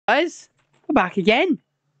Guys, we're back again.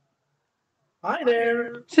 Hi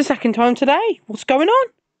there. It's the second time today. What's going on?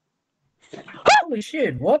 Holy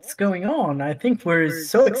shit, what's going on? I think we're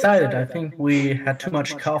so excited. I think we had too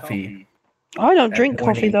much coffee. I don't drink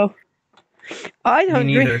coffee though. I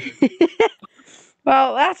don't drink.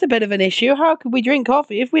 Well, that's a bit of an issue. How could we drink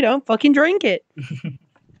coffee if we don't fucking drink it?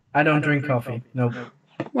 I don't drink coffee. Nope.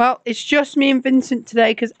 Well, it's just me and Vincent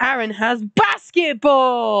today because Aaron has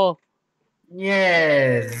basketball.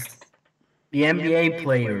 Yes. The NBA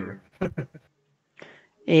player.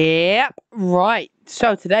 Yep, right.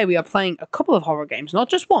 So today we are playing a couple of horror games. Not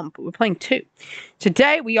just one, but we're playing two.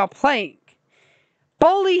 Today we are playing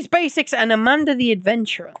Baldi's Basics and Amanda the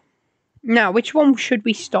Adventurer. Now, which one should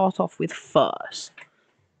we start off with first?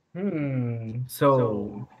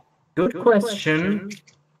 So, good question.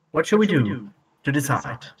 What should we do to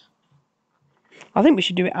decide? I think we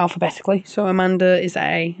should do it alphabetically. So Amanda is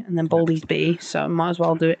A and then Baldi's B. So might as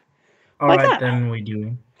well do it. Alright, then we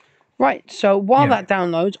do. Right, so while that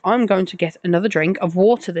downloads, I'm going to get another drink of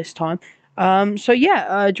water this time. So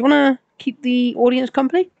yeah, do you want to keep the audience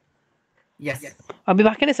company? Yes. I'll be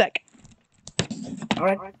back in a sec.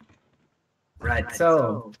 Alright. Right,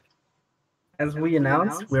 so as we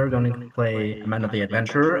announced, we're going to play Amanda the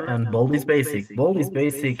Adventurer and Baldi's Basic. Baldi's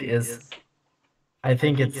Basic is, I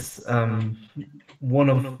think it's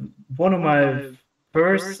one of my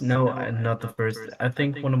first. No, not the first. I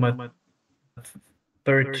think one of my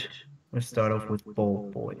third. Let's start off with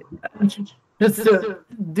Ball Boy. Do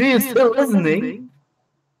you still listening?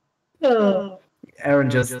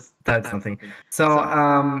 Aaron just typed something. So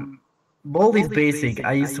Baldi's Basic.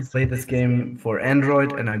 I used to play this game for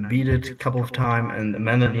Android, and I beat it a couple of times. And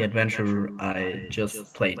Amanda the Adventurer, I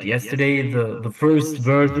just played yesterday the first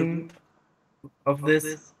version of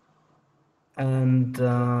this, and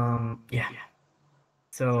yeah.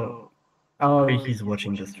 So, oh, he's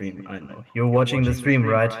watching the stream. I know you're watching the stream,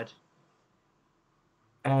 right?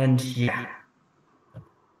 And yeah,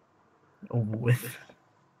 with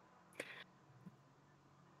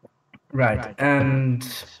right, and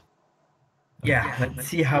yeah, let's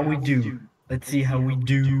see how we do. Let's see how we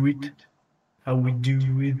do it. How we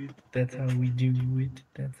do it. That's how we do it.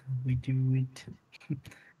 That's how we do it.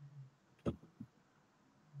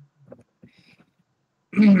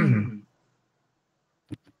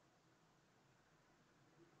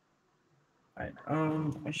 Right,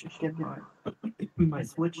 I should get my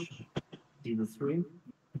Switch. See the stream?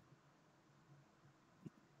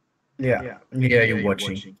 Yeah, you're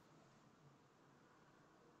watching.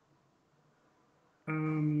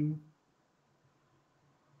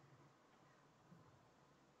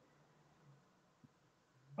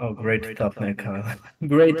 Oh, great thumbnail, Kyle.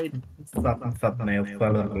 Great thumbnail, thumbnail.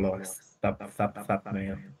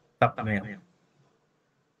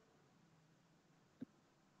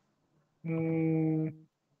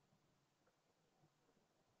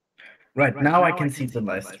 Right, now I can see the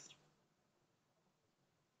list.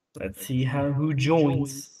 Let's see who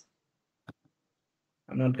joins.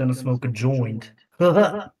 I'm not gonna smoke a joint.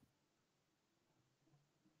 So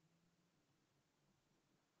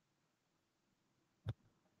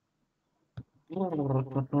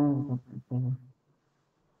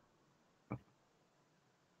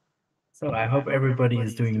I hope everybody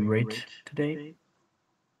is doing great today.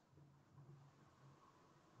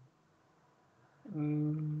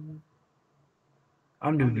 I'm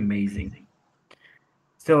doing amazing.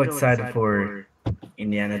 Still excited for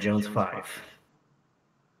Indiana Jones 5.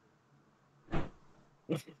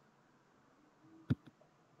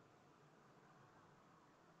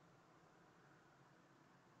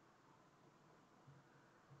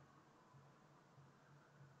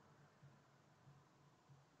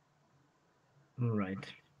 Right.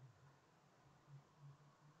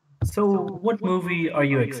 So, what movie are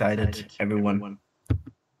you excited, everyone?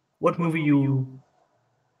 What movie you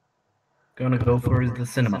gonna go for the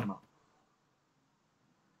cinema?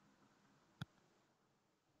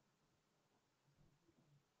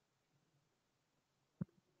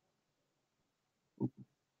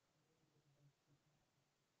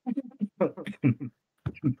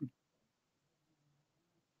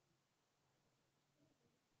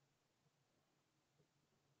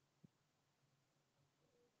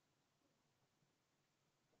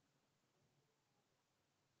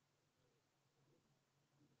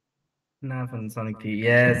 FNAF and Sonic 3.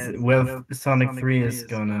 Yes, well, Sonic 3 is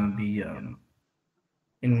gonna be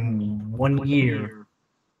in 1 year.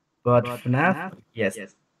 But FNAF, yes.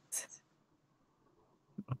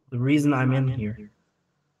 The reason I'm in here.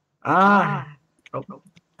 Oh.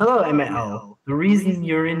 Hello, ML. The reason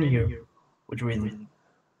you're in here. Which reason?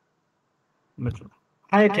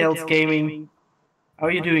 Hi, Tails Gaming. How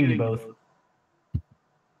are you doing, you both?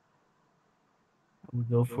 We'll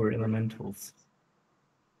go for elementals.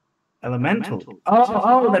 Elemental?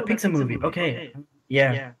 Oh, that Pixar movie. Okay.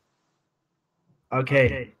 Yeah.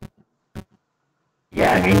 Okay.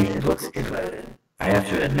 Yeah, I mean, it looks. I have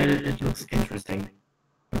to admit it looks interesting.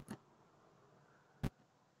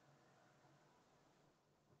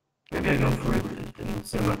 Maybe I go for it in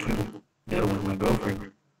cinema too. The other one I go for it.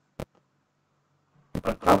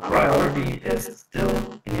 But top priority is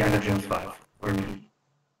still Indiana Jones 5 for me.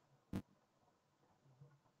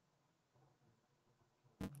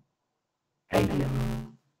 Hey, you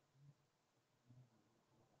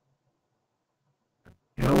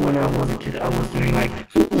know, when I was a kid, I was doing like.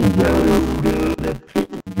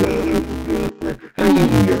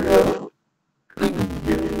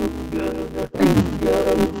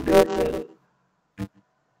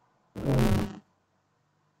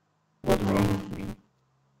 What's wrong with me?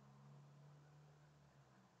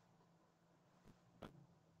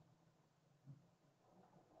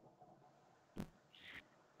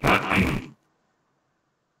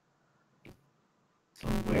 So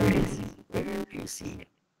where is he? Where do you see him?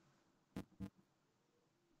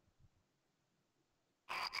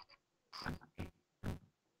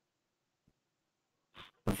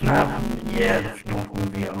 The FNAF? Yeah, the FNAF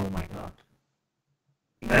movie. Oh my god.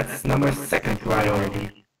 That's number second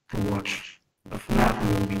priority to watch. The FNAF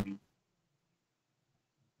movie.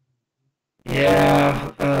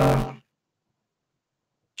 Yeah,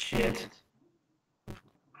 shit.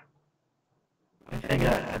 I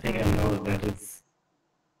think I know that it's.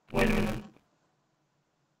 Wait a minute.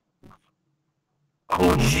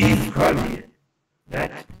 Oh, jeez, probably.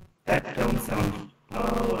 That don't sound.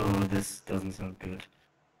 Oh, this doesn't sound good.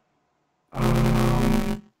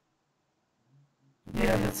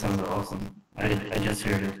 Yeah, that sounds awesome. I just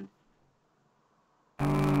heard it.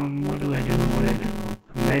 What do I do? What do I do?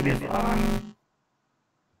 Maybe if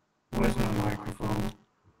where's my microphone?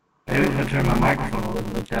 Maybe if I turn my microphone a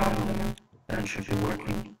little bit down, then it should be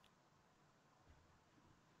working.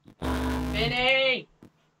 Vinny!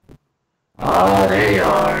 Oh, there you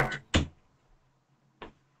are.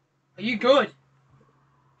 Are you good?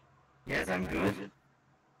 Yes, I'm good.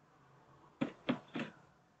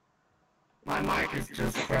 My mic is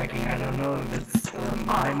just cracking. I don't know if it's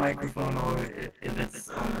my microphone or if it's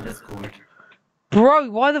on Discord. Bro,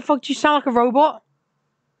 why the fuck do you sound like a robot?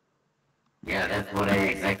 Yeah, that's what I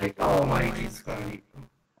exactly. Oh my Jesus Christ.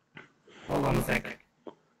 Hold on a sec.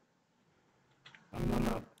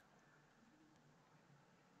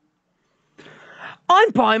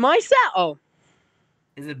 I'm by myself.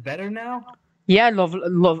 Is it better now? Yeah,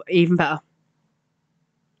 love, even better.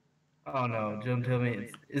 Oh no, don't tell me.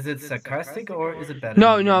 Is it sarcastic or is it better?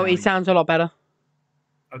 No, it sounds a lot better.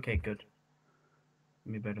 Okay, good.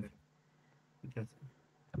 Me better.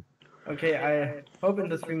 Okay, I hope in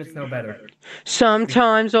the stream it's no better.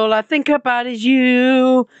 Sometimes all I think about is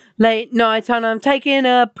you. Late night and I'm taking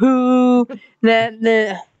a poo.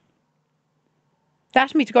 They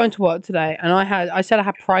asked me to go into work today, and I said I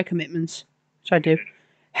had prior commitments, which I do.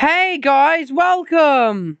 Hey guys,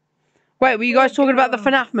 welcome. Wait, were you guys talking about the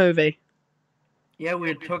FNAF movie? Yeah,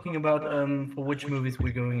 we're talking about for which movies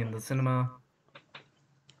we're going in the cinema.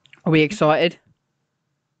 Are we excited?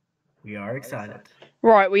 We are excited.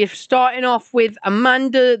 Right, we're starting off with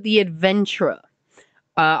Amanda the Adventurer.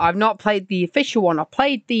 I've not played the official one. I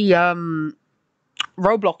played the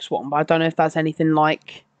Roblox one, but I don't know if that's anything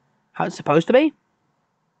like how it's supposed to be.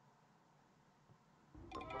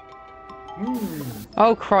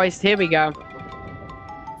 Oh Christ, here we go.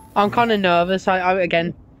 I'm kind of nervous. I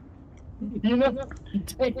again. You know,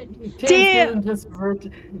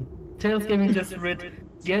 Tails Gaming just read.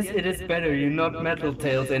 Yes, it is better. You're not Metal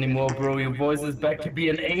Tails anymore, bro. Your voice is back to be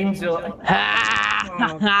an angel.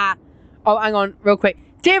 Oh, hang on, real quick.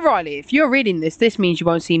 Dear Riley, if you're reading this, this means you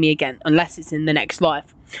won't see me again, unless it's in the next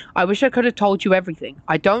life. I wish I could have told you everything.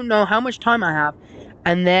 I don't know how much time I have,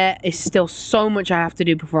 and there is still so much I have to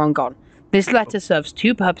do before I'm gone. This letter serves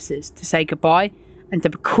two purposes: to say goodbye and to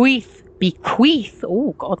bequeath,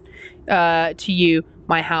 oh God, to you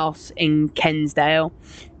my house in Kensdale.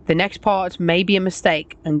 The next part may be a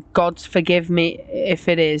mistake, and God's forgive me if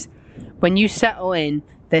it is. When you settle in,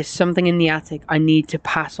 there's something in the attic I need to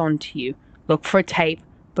pass on to you. Look for a tape,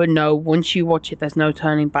 but no, once you watch it, there's no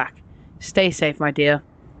turning back. Stay safe, my dear.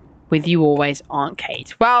 With you always, Aunt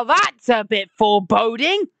Kate. Well, that's a bit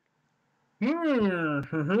foreboding.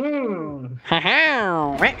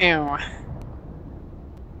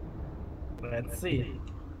 Let's see.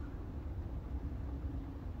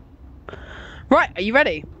 Right, are you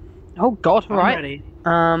ready? Oh God, I'm right. ready.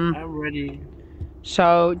 I'm ready.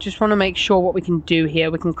 So just want to make sure what we can do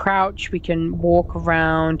here. We can crouch, we can walk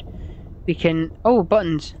around, we can... Oh,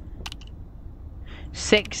 buttons.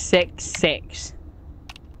 666.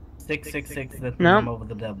 666, that No. means I'm over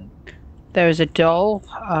the devil. There's a doll.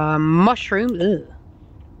 Mushroom. Ugh.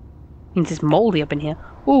 Means it's moldy up in here.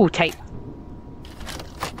 Ooh, tape.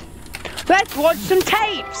 Let's watch some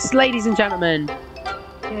tapes, ladies and gentlemen.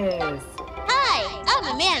 Yes. Hi,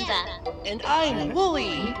 I'm Amanda. And I'm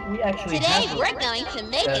Wooly. We actually Today have we're going to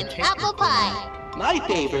make an tape apple recorder. pie. My We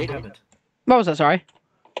favorite. have it. What was that, sorry?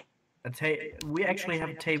 We actually have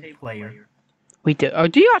a tape player. We do. Oh,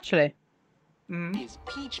 do you actually? Mm. Is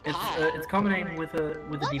peach It's pie. it's combined with a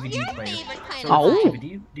What's DVD your player. favorite kind So of it's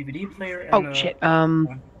pie? a DVD player and Oh, a shit.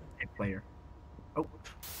 tape player. Oh.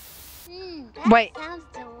 That Wait. sounds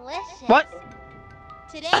delicious. What?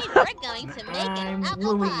 Today we're going to make an I'm apple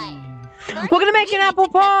Wooly. pie. We're gonna make We an need apple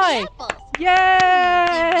to cut the pie! apples.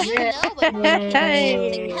 Yay! Do you know what we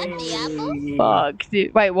need to cut the apples? Fuck,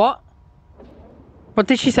 dude. Wait, what? What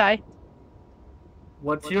did she say?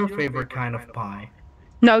 What's your favorite kind of pie?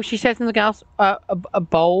 No, she said something else. A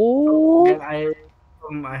bowl? Yeah,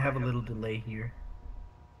 I have a little delay here.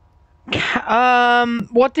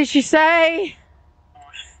 What did she say?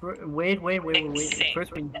 Wait.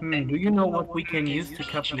 First, do you know what we can use to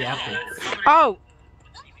cut the apples? Oh!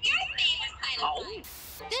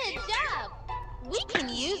 Good job. We can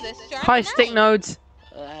use a sharp Hi, knife. stick nodes.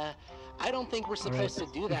 I don't think we're supposed to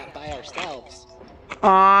do that by ourselves. It's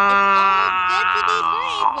always good to be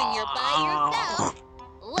brave when you're by yourself.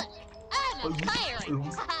 Look, I'm a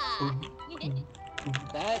pirate. Ha.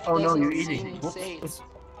 That Oh no, doesn't you're seem eating. safe. Whoops.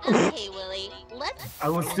 Okay, Willie, let's I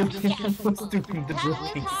was doing the That was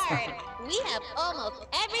drinking hard. sound. We have almost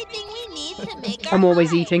everything we need to make our I'm always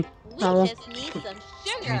pie. eating. We Oh. just need some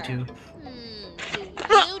sugar. Me too.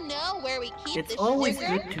 Do you know where we keep It's the always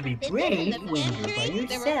sugar? good to be Is it in brave the when you're by pantry,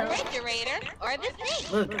 the yourself. refrigerator, or the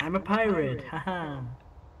sink? Look, I'm a pirate. Haha.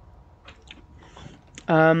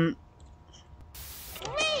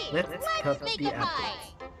 Great! Let's cut make the a pie. apples.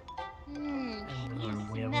 You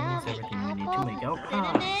We have smell almost the everything we need to apple make our and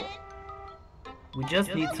pie. cinnamon? We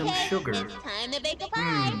just need some Okay, sugar. It's time to bake a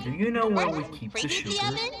pie. Do you know where we First, keep the preheat the sugar?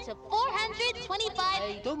 oven to 425.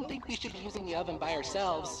 I don't think we should be using the oven by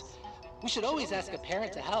ourselves. We should always ask a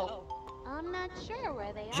parent to help. I'm not sure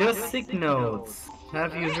where they are. Just sick notes.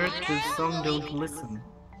 Have you heard the song Don't Listen?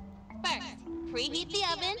 First, preheat the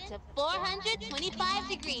oven to 425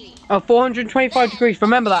 degrees. Oh, 425 degrees.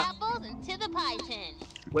 Remember Put that. the apples into the pie tin.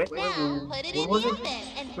 Wait, Now, put it what in was the it? oven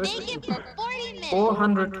and First- bake it for 40 minutes.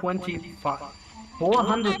 425. Our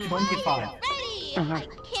 425. pie is ready. Uh-huh. I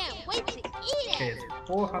can't wait to eat Okay, it. it's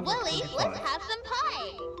Willie, let's 425. have some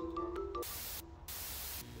pie.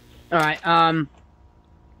 Alright,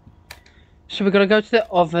 so we gotta go to the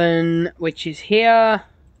oven, which is here.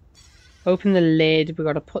 Open the lid. We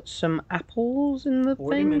gotta put some apples in the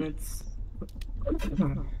 40 thing. minutes.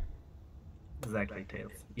 Exactly,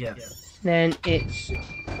 Tails. Yes. Then it's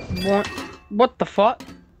what the fuck?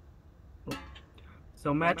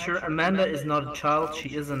 So, Matcher, Amanda is not a child, she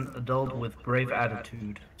is an adult with brave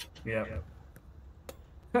attitude. Yeah.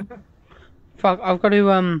 Fuck, I've got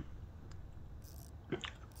to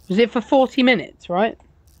is it for 40 minutes, right?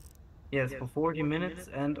 Yes, for 40 minutes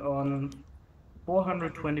and on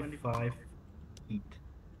 425 heat.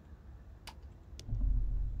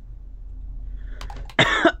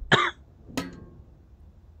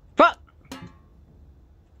 Fuck!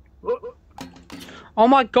 Whoa. Oh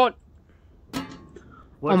my god!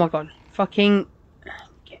 What? Oh my god! Fucking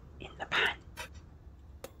get in the pan.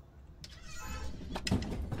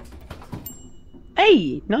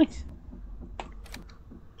 Hey, nice.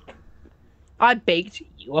 I baked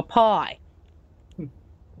you a pie.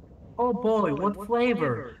 Oh boy, what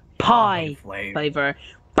flavor? Pie flavor. flavor.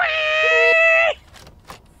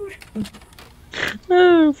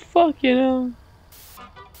 Oh fucking hell!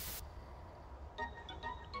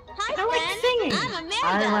 Hi, I like friends. singing. I'm Amanda.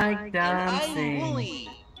 I like And I'm dancing. Wooly.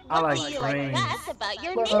 I What like do you like trains. best about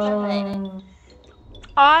your neighborhood?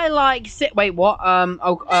 I like Wait, what?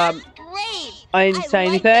 That's great. I didn't say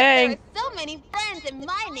like that anything. there are so many friends in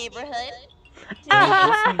my neighborhood.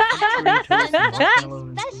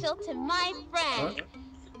 Something Special to my friend.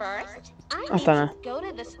 First, I I need dunno. to go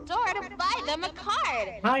to the store to buy them a card.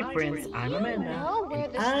 Hi friends, I'm Amanda. know where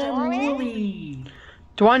And the I'm store is? Wooly.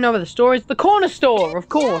 Do I know where the store is? The corner store, of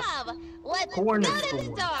course. Job. Let's Corner go to the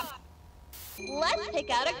store. store. Let's pick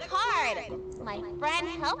out a card. My friend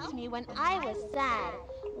helped me when I was sad.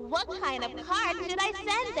 What kind of card should I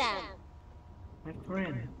send them? My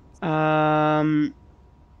friend. Um.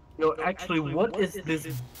 Yo, actually, what is this?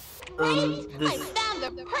 Great! I This found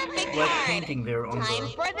the perfect What card. painting there on Time the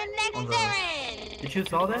for the next on the? errand. Did you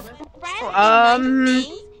saw that? Friends do nice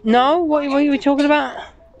things. No. What are you talking about?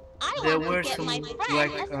 I There want were to get some my friend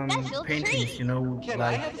like a special paintings, treat. you know, Can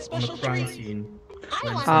I like have a on a special crime treat? scene. I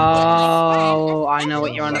When want to some get my friend Oh, a I know what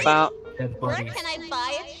special you're on treat. about. dead Where bodies. can I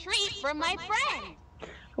buy a treat for my friend?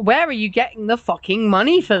 Where are you getting the fucking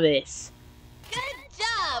money for this? Good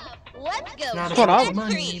job. Let's go Not That's get what I about that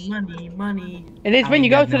was- treat. money. It is when I you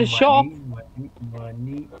go got to no the shop.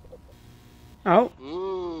 money. Oh,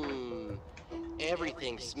 Mmm.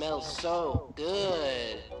 Everything smells so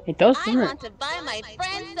good. it does, I doesn't it? want to buy my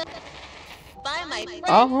friend some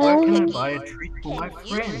Oh. Where can I cookies. buy a treat for my Can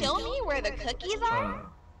you friend? show me where the cookies are?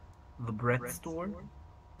 The bread store.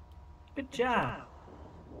 Good job.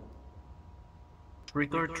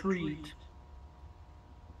 Trick or treat.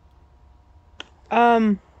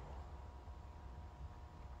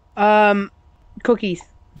 Cookies.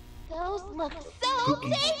 Those look so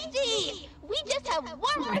tasty. We just have one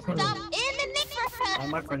more stop in the neighborhood. Buy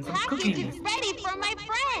my friend some Package cookies. is ready for my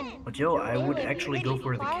friend. But yo, I would actually go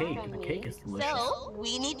for the cake. The cake is delicious. So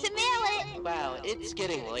we need to mail it. Wow, it's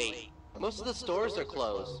getting late. Most of the stores are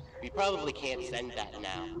closed. We probably can't send that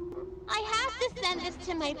now. I have to send this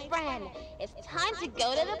to my friend. It's time to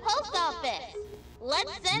go to the post office.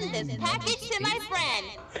 Let's send this package to my friend.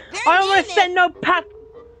 Their I don't want name to send no pack.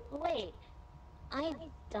 Wait, I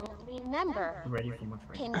don't remember. Ready for my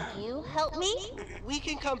friend. Can you help me? We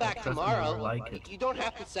can come back Trust me, tomorrow. you'll like it. You don't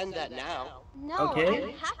have to send that now. No, Okay.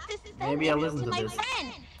 I have to send Maybe this I'll listen to to my this.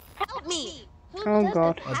 friend. Help me. Who Oh, does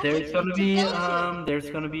God. the But package there's gonna be go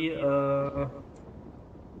to?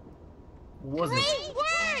 what was it? Great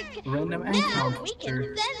work! Random Now encounter. we can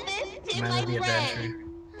send this to Man my of the friend. adventure.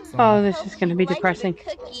 Oh, Some this is gonna be Hope you depressing. like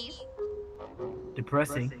the cookies.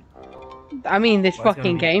 depressing. I mean, this Why it's gonna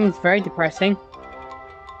fucking be- game is very depressing.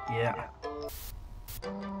 Yeah.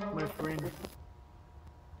 My friend.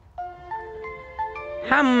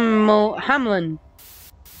 Hamlin.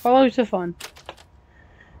 Follow to fun.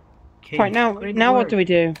 Cake. Right, now Great what work. do we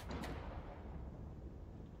do?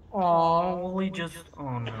 Oh, we just.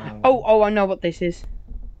 Oh no. Oh, I know what this is.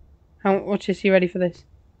 What's this? You ready for this?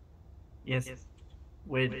 Yes.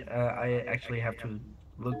 Wait, I actually have to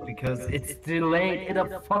look because it's delayed.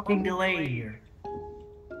 It's a fucking delay here.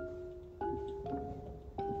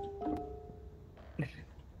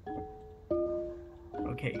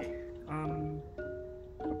 Okay.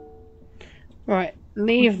 Right,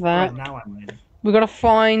 leave that. Right, now I'm ready. We gotta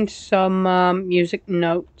find some music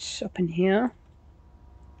notes up in here.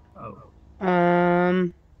 Oh.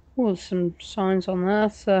 Oh, there's some signs on there.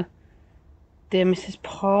 So, dear Mrs.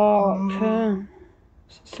 Parker,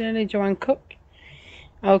 sincerely, Joanne Cook.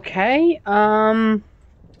 Okay.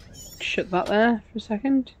 Shut that there for a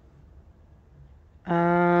second.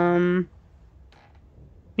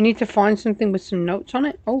 We need to find something with some notes on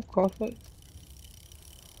it. Oh God, what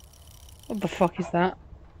the fuck is that?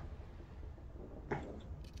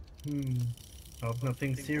 Hope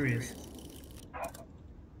nothing serious.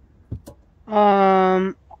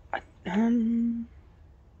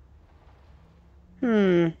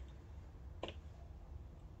 Hmm.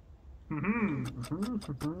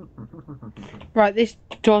 Right, this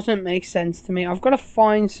doesn't make sense to me. I've got to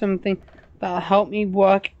find something that'll help me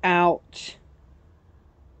work out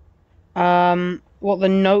what the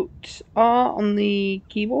notes are on the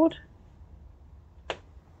keyboard.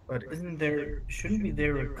 But shouldn't be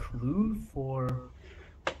there a clue for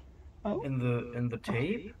Oh. in the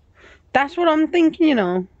tape? That's what I'm thinking, you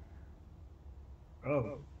know.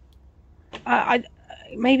 Oh. I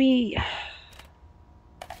maybe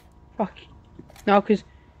fuck. No, because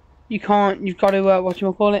you can't. You've got to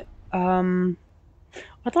whatchamacallit.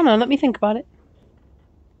 I don't know. Let me think about it.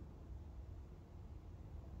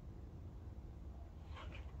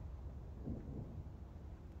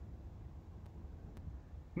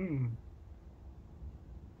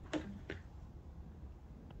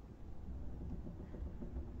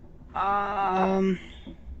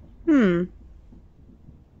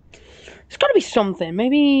 It's got to be something.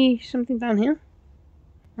 Maybe something down here.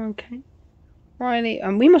 Okay. Riley.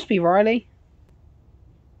 We must be Riley.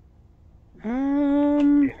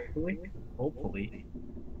 Hopefully.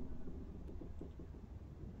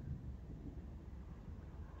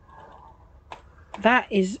 That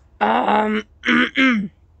is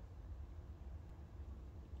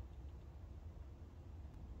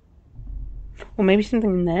or maybe something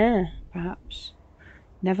in there, perhaps.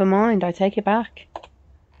 Never mind, I take it back.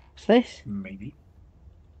 What's this? Maybe.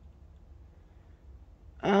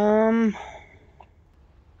 Oh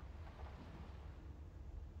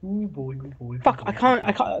boy. Fuck, I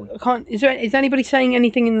can't. Is anybody saying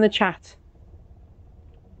anything in the chat?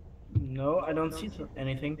 No, I don't see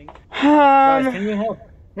anything. Guys, can you help?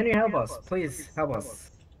 Can you help us? Please help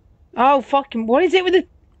us. Oh, fucking, what is it with the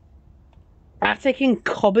attic and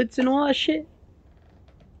cupboards and all that shit?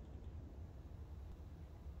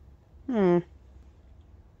 That's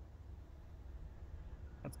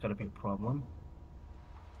gotta be a problem.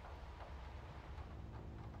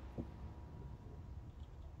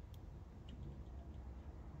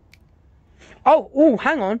 Oh,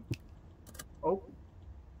 hang on. Oh,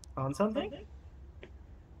 found something?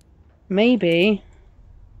 Maybe.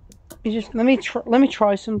 Let me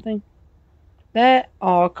try something. There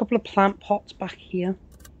are a couple of plant pots back here.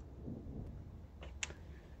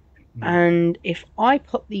 And if I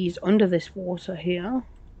put these under this water here,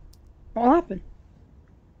 what'll happen?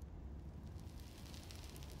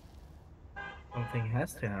 Something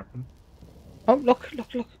has to happen. Oh, look.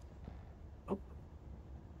 Oh.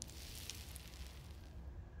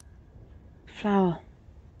 Flower.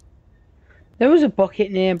 There was a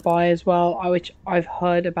bucket nearby as well, which I've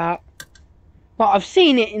heard about. Well, I've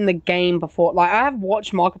seen it in the game before. Like, I have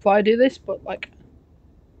watched Markiplier do this, but, like,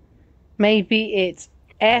 maybe it's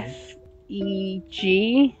FEG?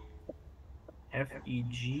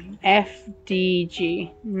 FEG?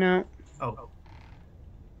 FDG. No. Oh.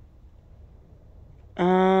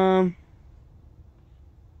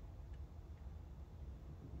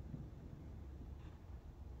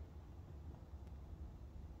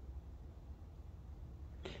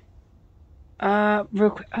 Real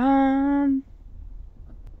quick. Oh,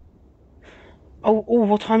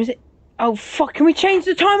 what time is it? Oh, fuck, can we change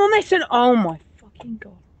the time on this? And oh my fucking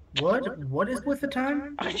god. What is with the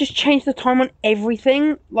time? I just changed the time on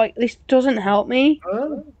everything. Like, this doesn't help me.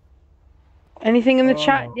 Oh. Anything in the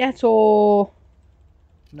chat yet, or?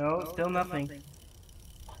 No, still nothing.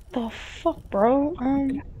 What the fuck, bro?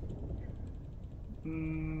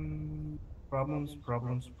 Problems.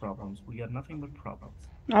 We got nothing but problems.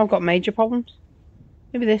 I've got major problems.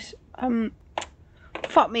 Maybe this.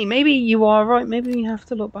 Fuck me. Maybe you are right. Maybe we have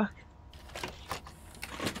to look back.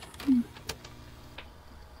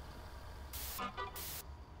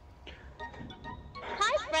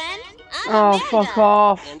 Hi, friends. I'm Oh, Amanda. fuck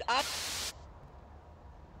off. And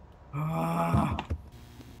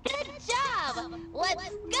Good job. Let's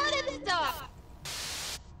go to the store.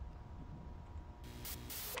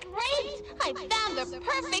 Great. I found the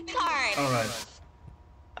perfect card. All right.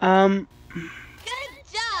 Good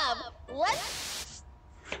job. Let's.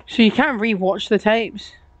 So you can't rewatch the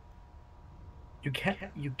tapes. You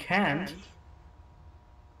can't.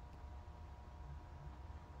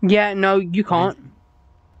 Yeah, no, you can't.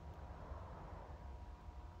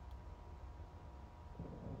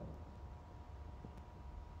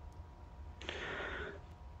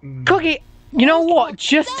 Cookie, you know what?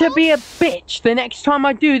 Just to be a bitch, the next time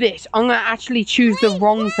I do this, I'm gonna actually choose the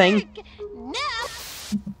wrong thing. No.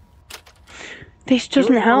 This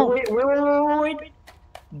doesn't help. Wait.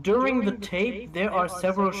 During the tape, there are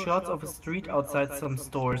several shots of a street outside some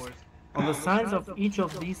stores. On the signs of each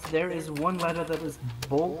of these, there is one letter that is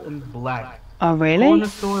bold and black. Oh, really? Corner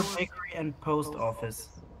store, bakery, and post office.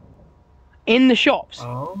 In the shops?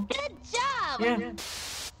 Oh. Good job. Yeah.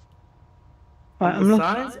 Right, On the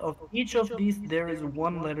signs of each of these, there is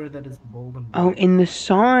one letter that is bold and black. Oh, in the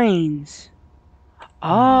signs.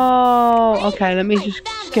 Oh, okay, let me just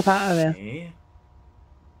skip out of there. Okay.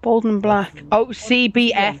 Bold and black. Oh,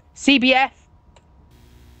 CBF. CBF.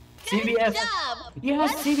 CBF. Job.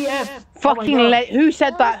 Yes, CBF. Fucking who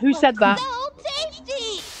said that? Who said that? So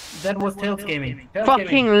tasty. That was Tails Gaming.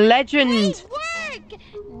 Fucking legend. Great work.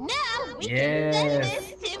 Now we can send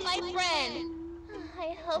Yes. this to my friend.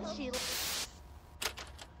 I hope she.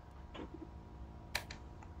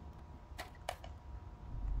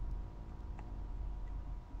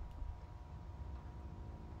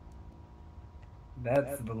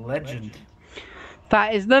 That's the legend.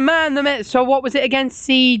 That is the man, the myth. So what was it again?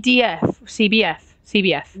 CDF? CBF?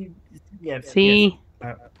 CBF? Yes. C...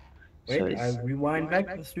 Yes. So Wait, it's- I rewind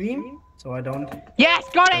back the stream so I don't Yes,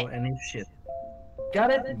 got throw it! any shit.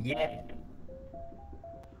 Got it? Yeah.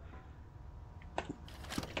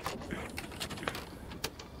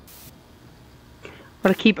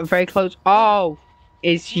 Gotta keep it very close. Oh,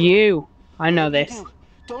 it's you. I know this.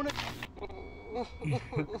 don't.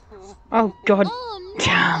 Oh, God. Oh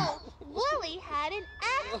Damn. no! Wooly had an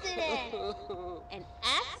accident. An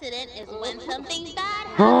accident is when something bad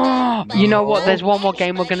happens. but You know what? not There's one more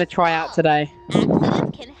game we're anybody's gonna try out fault. today.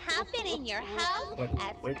 Accidents can happen in your house,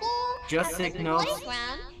 at Wait. school, Just at take the notes.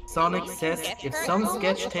 playground. Sonic You says can get if hurt some almost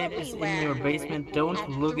sketch tape is in your everywhere. basement, don't At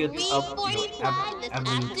look it up, you 3:45 this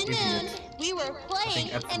absolute afternoon, idiot. we were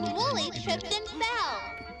playing and absolute Wooly idiot. tripped and fell.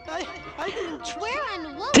 Swear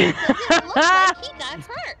on Wooly, does it look like he got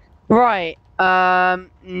hurt? Right. Oh my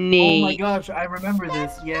Neat. gosh, I remember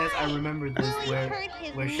this. Yes, I remember this.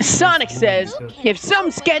 Where she Sonic makes says, Wooly if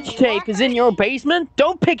some sketch tape is in your basement,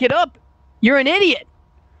 don't pick it up. You're an idiot.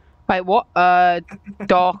 Wait, what? Doctor.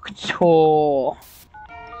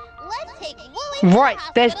 Let's take Wooly to Right,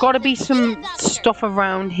 the there's hospital got to to be see some a doctor. stuff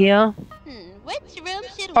around here. Which room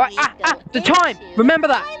should Alright, we go the time. into? Remember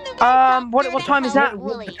that. Find the right What doctor to time is help that?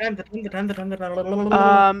 Wooly. The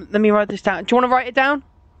time. Let me write this down. Do you want to write it down?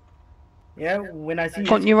 Yeah, when I see Why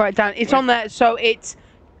don't you write it down? It's on there. So it's,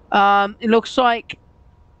 it looks like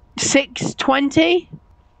 6:20.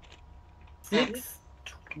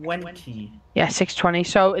 6:20. Yeah, 6:20.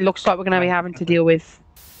 So it looks like we're gonna be having to deal with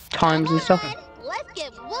times and stuff. Let's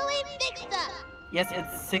get Wooly fixed up. Yes,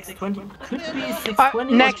 it's 6:20. Could be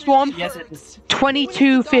 6:20. Next one. Yes, it is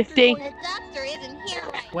 22:50. The doctor isn't here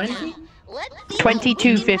right 20. now. Let's see 22:50. how we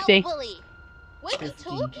can help Wooly. Which 50.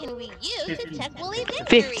 tool can we use 50. to check Wooly's injury?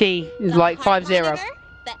 50 is The like heart 50. monitor,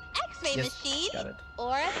 the X-ray Yes, machine, got it.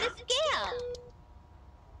 or the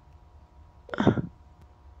scale.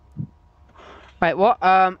 Wait, what?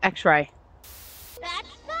 X-ray. That's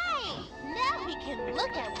right. Now we can look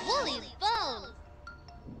at Wooly's bones.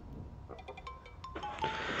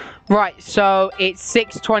 Right, so it's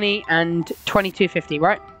 6:20 and 22:50,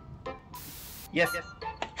 right? Yes.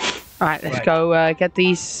 Alright, let's Right. go get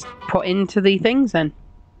these put into the things then.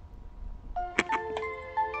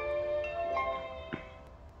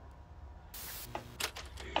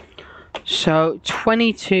 So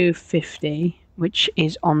 22:50, which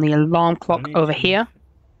is on the alarm clock over here.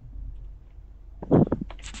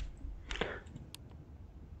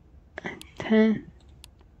 And 10.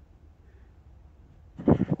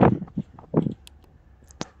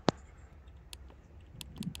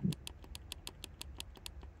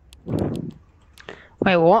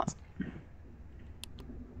 Wait, what?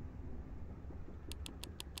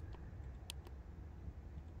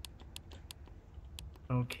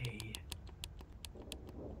 Okay.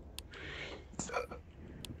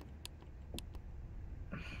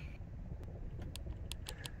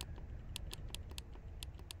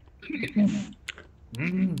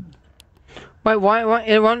 Wait, why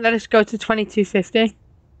it won't let us go to 22:50?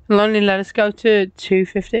 It'll only let us go to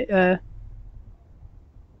 2:50.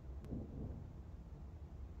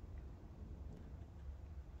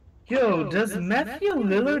 Yo, does Matthew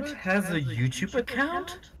Lillard has a YouTube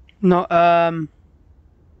account? No,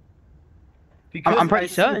 Because I'm pretty I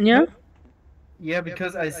see- certain, yeah. Yeah,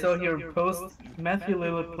 because I saw here post Matthew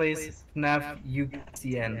Lillard plays FNAF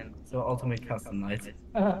UCN, so Ultimate Custom Night.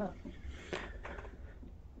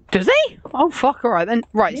 Does he? Oh fuck! All right then.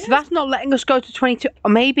 Right, so that's not letting us go to 22.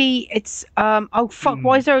 Or maybe it's Oh fuck!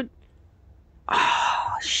 Why is there?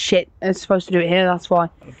 Oh shit! It's supposed to do it here. That's why.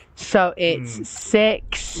 So it's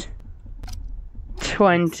 6:20.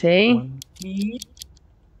 20,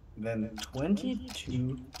 then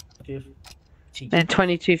 22:50. Then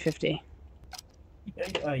 22:50.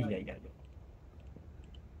 Yeah.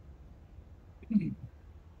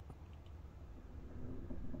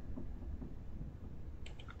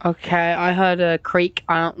 Okay, I heard a creak.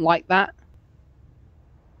 I don't like that.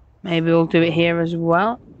 Maybe we'll do it here as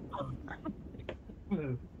well.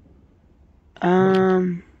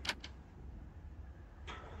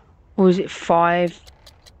 Or is it 5?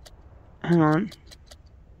 Hang on.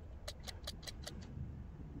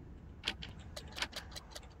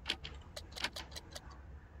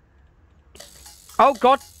 Oh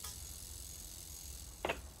god!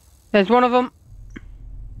 There's one of them.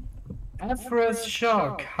 Afros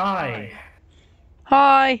Shark, hi.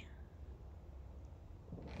 Hi.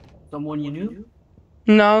 Someone you knew?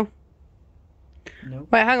 No. No.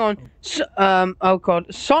 Wait, hang on. Oh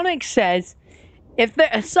god. Sonic says, if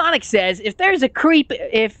there is a creepy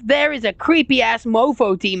ass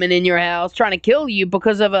mofo demon in your house trying to kill you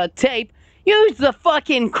because of a tape, use the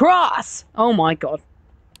fucking cross. Oh my god.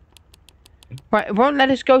 Right, it won't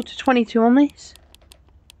let us go to 22 on this.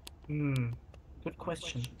 Good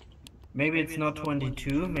question. Maybe it's not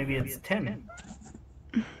 22, maybe it's 10.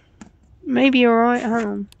 Maybe you're right. Hang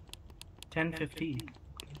on. 10:50.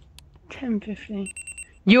 10:50.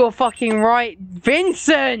 You're fucking right,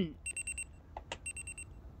 Vincent.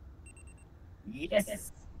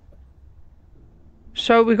 Yes.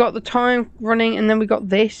 So we got the time running, and then we got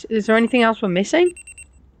this. Is there anything else we're missing?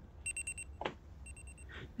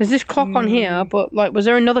 There's this clock on here, but like, was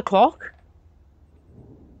there another clock?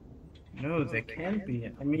 No, there can't be.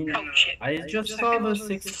 I mean, I just saw the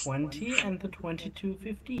 6:20 and the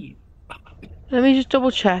 22:50. Let me just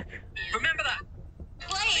double check.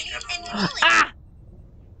 Play and Ah!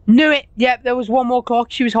 Knew it. Yep, there was one more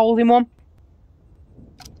clock. She was holding one.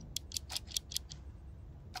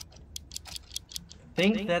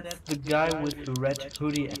 Think that's the guy with the red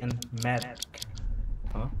hoodie and map.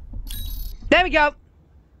 Huh? There we go.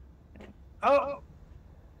 Oh.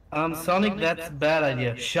 Sonic, that's a bad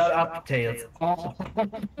idea. Shut up, Tails. Oh,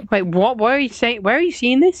 Wait, what? Where are you saying? Where are you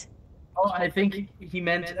seeing this? I think he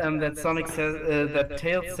meant that Sonic says that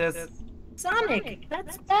Tails says, Sonic,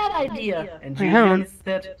 that's a bad idea. And Wait, hang on. Julian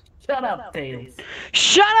said, shut up, Tails.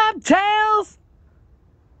 Shut up, Tails!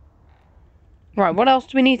 Right, what else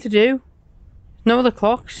do we need to do? No other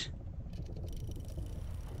clocks.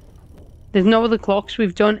 There's no other clocks.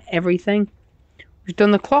 We've done everything. We've done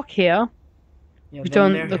the clock here. Yeah, We've then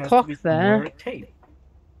done there the has clock to be there. more tape.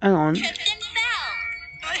 Hang on. Tripped and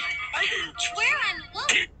fell. Where on what?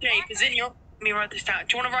 Dave, is it your... Let me write this down.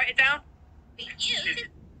 Do you want to write it down?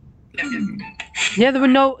 Yeah, there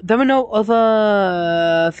were no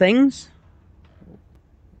other things.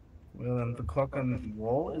 Well, then the clock on the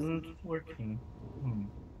wall isn't working.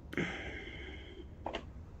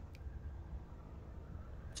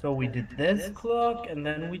 So we did this clock, and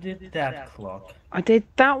then we did that clock. I did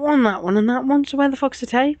that one, and that one. So where the fuck's the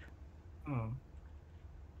tape? Oh.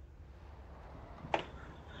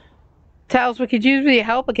 Tails, we could use your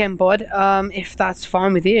help again, bud. If that's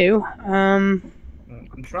fine with you. I'm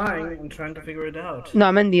trying to figure it out. No,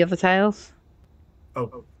 I meant the other Tails.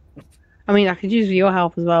 Oh. I mean, I could use your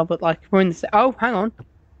help as well, but like we're in the. Oh, hang on.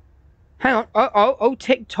 Oh,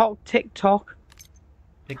 tick tock, tick tock.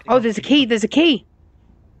 Oh, there's a key. There's a key.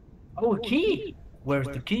 Oh, a key! Where's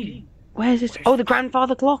the key? Where's this? Oh, the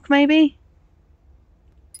grandfather clock, maybe.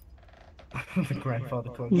 The grandfather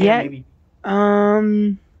clock. Yeah. Maybe.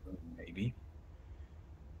 Maybe.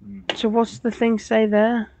 So what's the thing say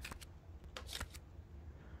there?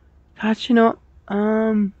 Catching up.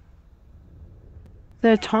 Is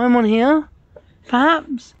there a time on here?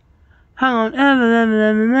 Perhaps. Hang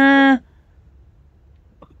on.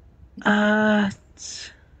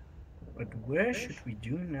 But where should we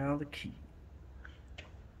do now the key?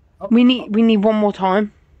 Oh, We need one more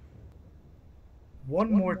time.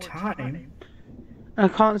 one more time. I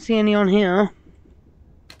can't see any on here.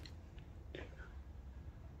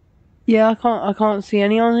 Yeah, I can't see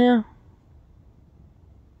any on here.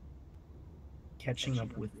 Catching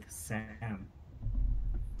up with Sam.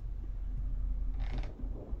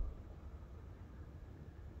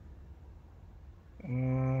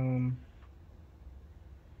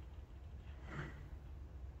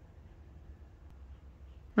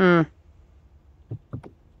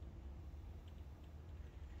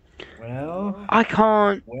 Well, I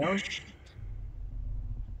can't. well,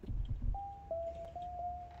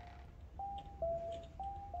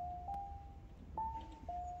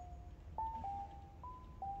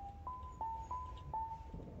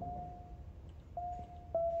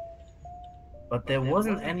 but there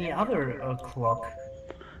wasn't any other clock.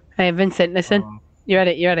 Hey, Vincent, listen. You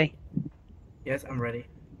ready? You ready? Yes, I'm ready.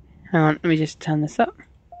 Hang on, let me just turn this up.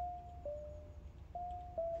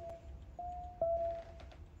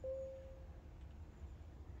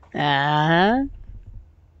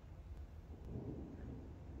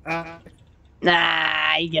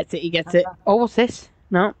 Nah, he gets it, he gets it. Oh, what's this?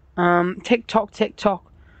 No. Tick tock, tick tock.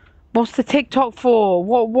 What's the tick tock for?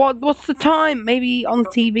 What's the time? Maybe on the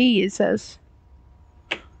TV it says.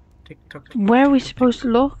 Tick tock. Where are we supposed to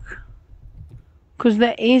look? Because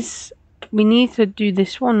there is... We need to do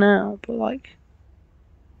this one now, but like...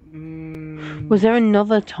 Was there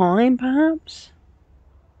another time, perhaps?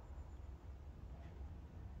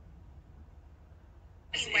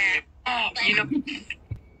 Oh, you know...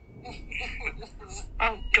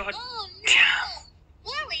 Oh, God. Oh no!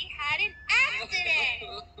 Willie had an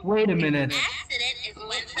accident! Wait a minute. Accident is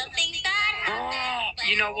when something bad happens.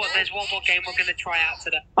 You know what? There's one more game we're going to try out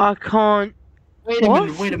today. I can't... Wait a What?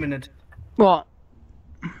 minute, wait a minute. What?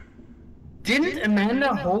 Didn't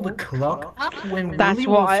Amanda hold the clock up when That's Willie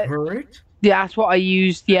what was I- hurt? Yeah, that's what I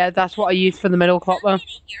used. Yeah, that's what I used for the middle clock, though.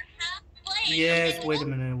 You're halfway. Yes, wait a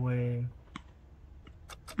minute, wait.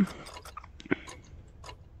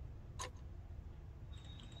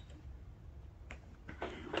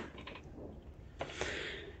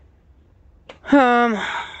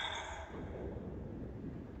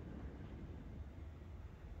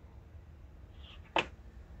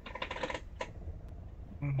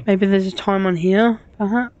 Maybe there's a time on here,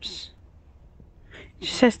 perhaps. It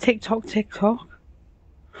just says tick tock, tick tock.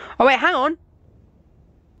 Oh wait, hang on.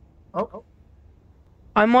 Oh,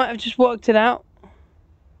 I might have just worked it out.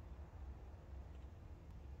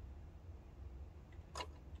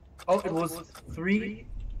 it was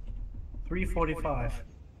 3:45.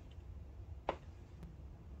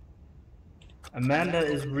 Amanda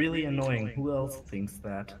is really annoying. Who else thinks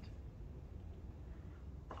that?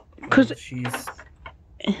 Because she's.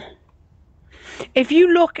 if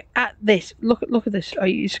you look at this, look at this. Oh,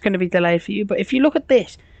 it's going to be delayed for you, but if you look at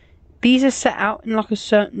this, these are set out in like a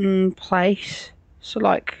certain place. So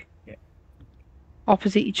like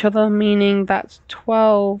opposite each other, meaning that's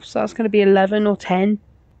 12. So that's going to be 11 or 10.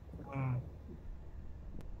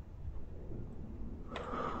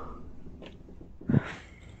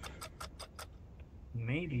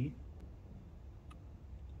 Maybe.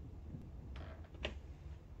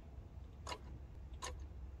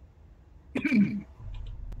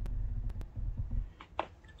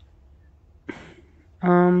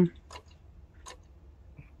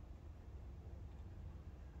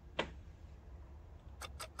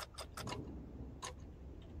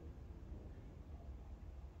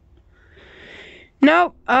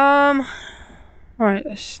 No. Alright,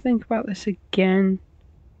 let's think about this again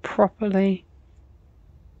properly.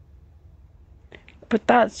 But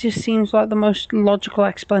that just seems like the most logical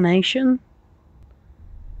explanation.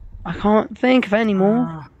 I can't think of any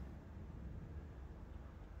more.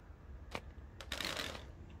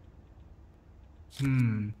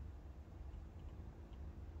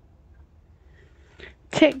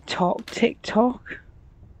 Tick tock, tick tock.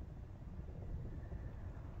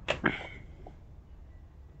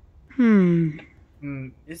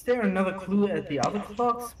 Is there another clue at the other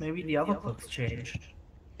clocks? Maybe the other clocks changed.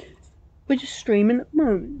 We're just streaming at the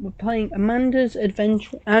moment. We're playing Amanda's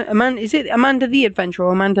Adventure. Is it Amanda the Adventure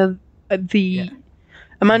or Amanda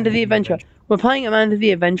Amanda the Adventure? We're playing Amanda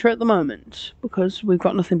the Adventure at the moment because we've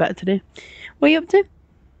got nothing better to do. What are you up to?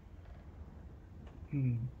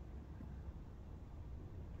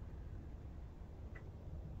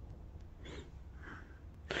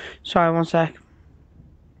 Sorry, one sec.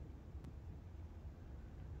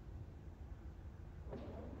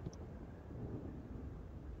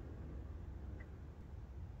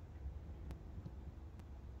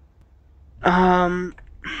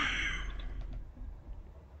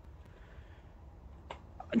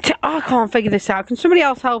 I can't figure this out. Can somebody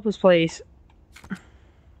else help us, please?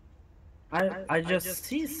 I just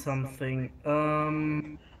see something.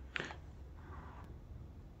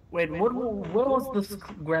 Wait, where was this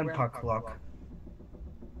grandpa clock?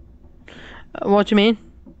 What do you mean?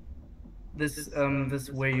 This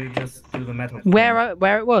where you just do the metal thing.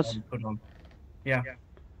 Where it was? Put on. Yeah.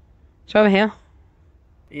 It's over here.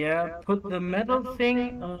 Yeah, put the metal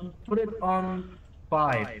thing, put it on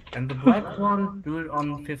 5, and the black one, do it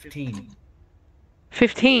on 15.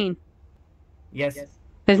 15? Yes.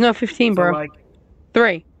 There's no 15, bro. So like,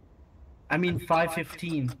 3. I mean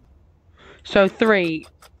 5:15. So 3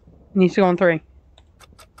 needs to go on 3.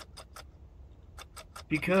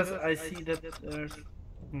 Because I see that there's...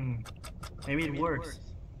 Maybe it works.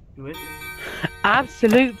 Do it.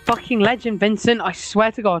 Absolute fucking legend, Vincent. I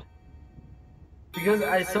swear to God. Because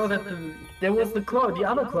I saw that there was the clock. The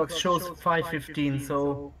other clock shows 5:15,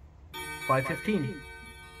 so 5:15.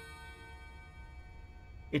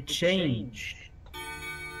 It changed.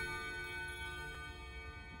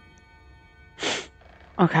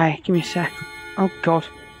 Okay, give me a sec. Oh God.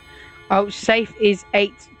 Oh, safe is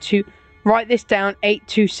 8-2. Write this down.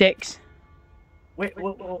 826. Wait,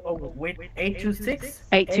 wait, 826?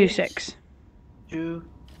 826.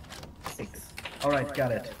 826. Alright,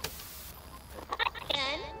 got it.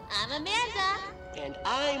 And I'm Amanda. And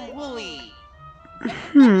I'm Wooly. It's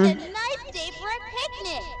such a nice day for a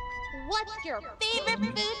picnic. What's your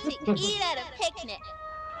favorite food to eat at a picnic?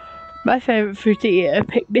 My favorite food to eat at a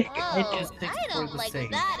picnic. Oh, I don't like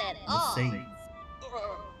that at all.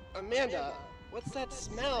 Amanda, what's that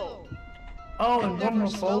smell? Oh, and one more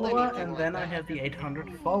follower, and then I have the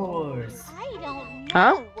 800 followers. I don't know,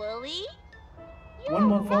 Huh? Wooly. One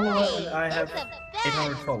more follower, right. and I have It's a bad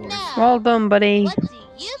 800 followers. smell. Well done, buddy. What do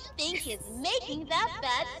you think is making that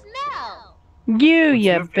bad smell? You What's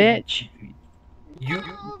your favorite bitch. food? You...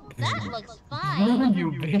 Oh, that looks fine.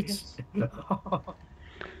 You bitch.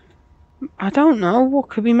 I don't know. What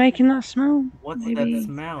could be making that smell? What's Maybe- that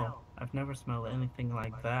smell? I've never smelled anything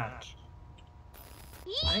like that.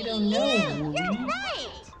 I don't Ew, know, You're Wooly. right.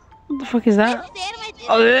 What the fuck is that? It's sandwich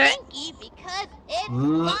Oh, in bleh. a Twinkie because it's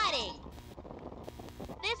rotting.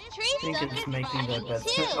 This tree I think stuff it's is making rotting that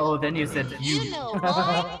too. Oh, then you said you. You know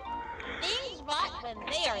why? Things rot when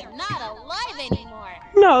they are not alive anymore.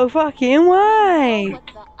 No fucking way. What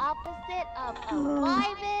the opposite of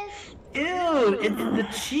alive is? Ew, it's the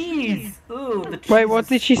cheese. Ew, the cheese. Wait, what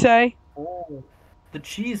did she say? Old. The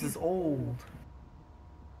cheese is old.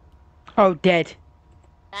 Oh, dead.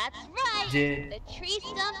 That's right. Dead. The tree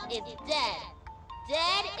stump is dead.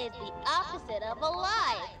 Dead is the opposite of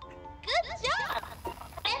alive. Good job!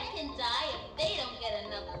 Ants can die if they don't get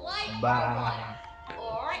enough light or Bye. water,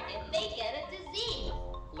 or if they get a disease.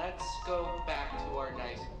 Let's go back to our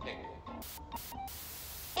nice picnic.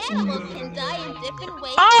 Animals can die in different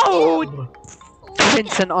ways. Oh! too.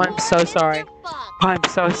 Vincent, I'm so sorry. I'm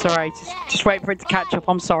so sorry. Just wait for it to catch up.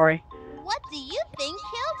 I'm sorry. What do you think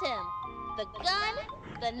killed him? The gun,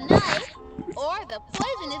 the knife, or the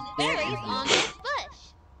poisonous berries on this bush?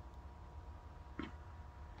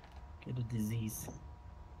 Get a disease.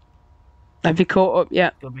 Have you caught up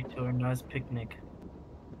yet? Go back to our nice picnic.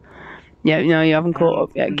 Yeah, no, you haven't caught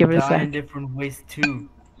up yet. Give it a Die in sec. different ways too.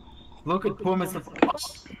 Look at poor Mr.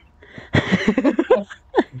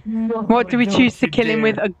 What do we choose to kill him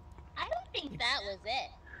with? I don't think that was it.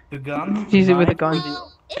 The gun? Use it with a Knife? gun.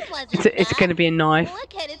 Well, it wasn't It's gonna be a knife.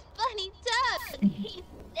 Look at his funny tongue. He's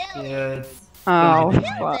silly. Yeah, it's Oh, gonna be the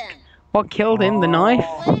Killed fuck. him. What killed him? The knife?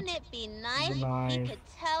 Wouldn't it be nice The if he knife. could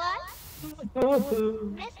tell us? knife.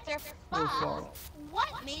 Mr. Fox, what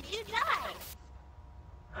made you die?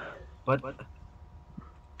 But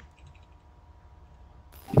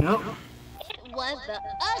you know, It was the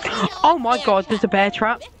ugly Oh old my bear god, there's a trap. bear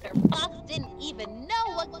trap. Mr. Fox didn't even know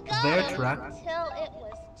what got bear him trap? until it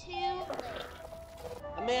was too late.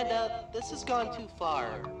 Amanda, this has gone too far.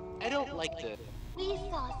 I don't like this. We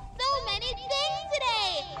saw so many things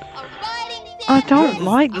today. A riding I don't sandwich,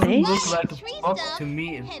 like a doesn't this. look like a tree fox stump, to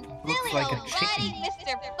me. It and looks silly like a old chicken. riding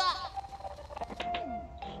Mr. Fox.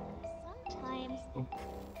 Sometimes Oh.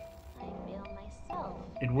 I feel myself,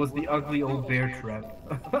 It was the ugly old bear trap.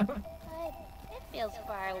 but it feels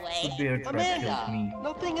far The away. bear trap killed Amanda, me.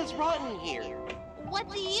 nothing is rotten here. What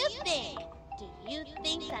do you think? Do you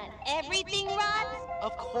think that everything rots?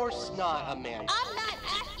 Of course not, Amanda. I'm not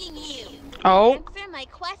asking you. Oh. Answer my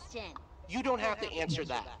question. You don't have to answer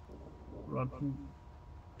that. Rotten.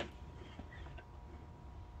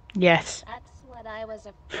 Yes. That's what I was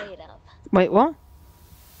afraid of. Wait, what?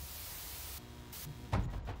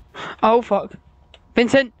 Oh, fuck.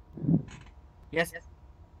 Vincent! Yes.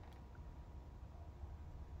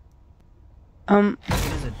 Um. What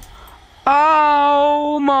is it?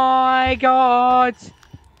 Oh my god!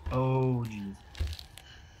 Oh jeez.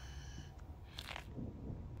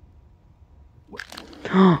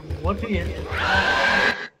 What do you?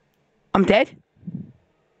 I'm dead?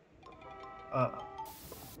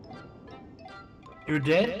 You're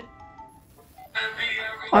dead?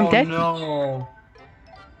 I'm dead? No.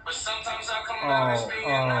 Oh.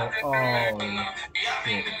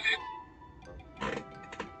 Shit.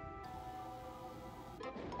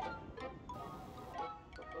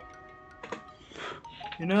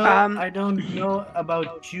 You know, I don't know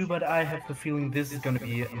about you, but I have the feeling this is gonna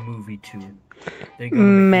be a movie too. They're gonna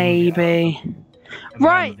make a movie out Maybe. of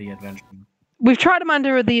Right. Amanda the Adventure. We've tried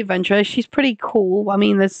Amanda the Adventure. She's pretty cool. I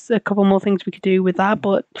mean, there's a couple more things we could do with that,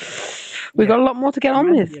 but we've got a lot more to get on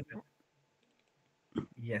Amanda with. the Adventure.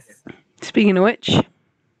 Yes. Speaking of which,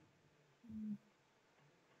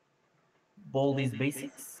 Baldi's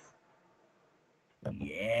Basics.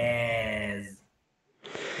 Yes.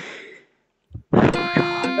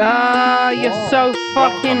 you're so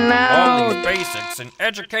fucking All loud. these basics in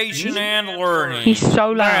education and learning. He's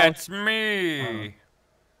so loud. That's me.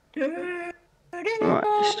 Right,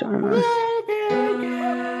 just turn around.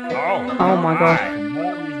 Oh, Oh my god.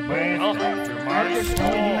 welcome to my school.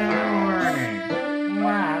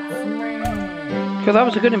 So that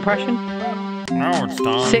was a good impression. Now it's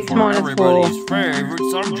time 6 for minus everybody's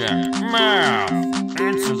favorite subject, math.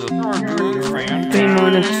 Answer the third doing 3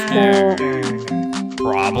 minus fantastic.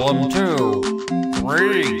 4. Problem 2.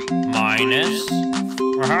 3 minus...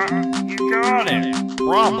 you got it.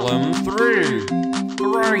 Problem 3.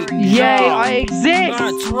 Great Yay, job. I exist!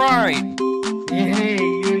 That's right. Yay,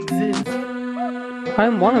 you exist. I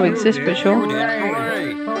don't want to exist, but You sure. did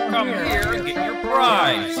great. Come here and get your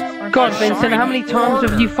prize. God, Vincent, how many times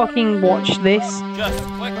have you fucking watched this? Just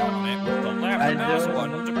click on it with the left I mouse don't,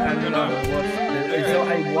 button to I pick don't it know up. so I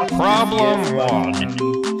watched Problem this, yes, 1. I've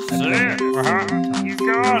done it You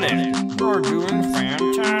got it. You're doing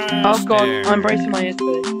fantastic. Oh god, I'm bracing my ears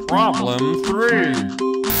for this. Problem 3.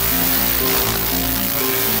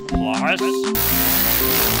 Plus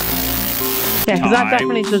Yeah, because that Times.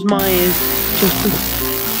 definitely does my ears.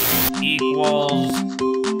 equals...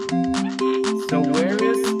 So where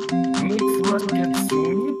is looks like it's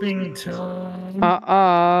sweeping time?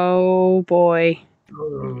 Oh boy.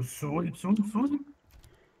 Sweep.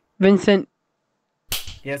 Vincent,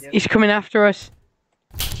 Yes. he's coming after us.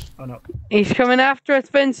 Oh no. He's coming after us,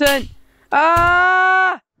 Vincent!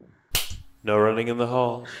 Ah! No running in the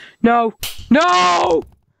halls. No! No!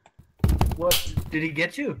 What? Did he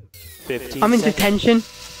get you? 15 I'm in seconds. detention.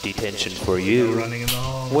 Detention for You're you. running in the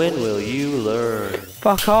hall. When will you learn?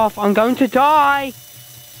 Fuck off, I'm going to die!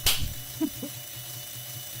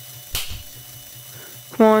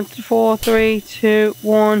 Come on, 4, 3, 2,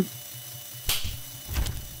 1.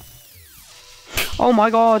 Oh my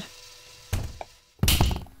god.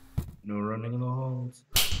 No running in the halls.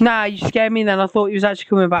 Nah, you scared me then. I thought you was actually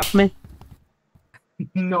coming back for me.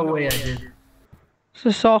 No way I did. It's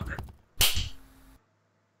a sock.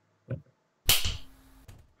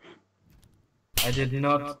 I did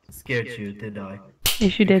not scare you, did I?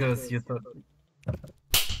 Yes, you did. Because you thought...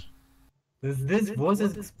 This voice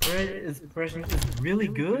expression is really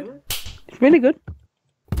good? It's really good.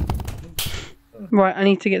 Right, I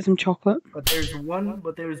need to get some chocolate. But there's one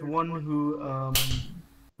who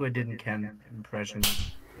I didn't can impression.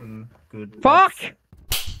 Good. Fuck!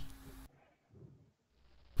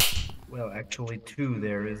 Well, actually two.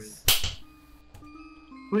 There is.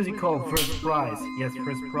 Who is he called? First Prize. Yes,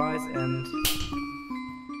 First Prize and.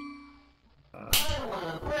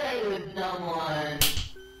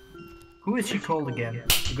 Who is she called again?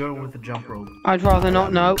 The girl with the jump rope. I'd rather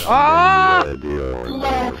not know. Ah! I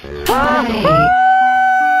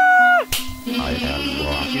have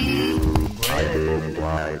lost you. I don't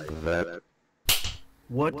like that.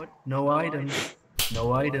 What? No items.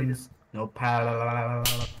 No items. No pal.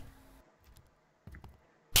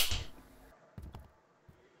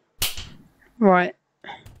 Right.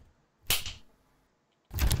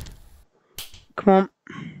 Come on.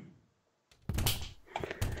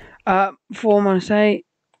 4 minus 8.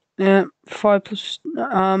 Yeah, 5 plus.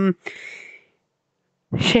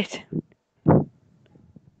 Shit.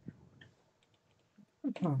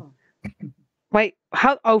 Wait,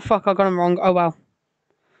 how? Oh fuck, I got him wrong. Oh well.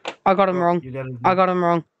 I got him wrong. I got him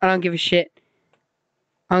wrong. I don't give a shit.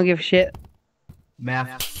 I don't give a shit.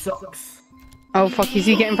 Math sucks. Oh fuck, is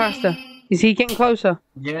he getting faster? Is he getting closer?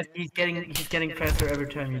 Yes, he's getting faster every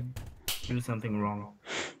time you do something wrong.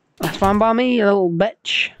 That's fine by me, you little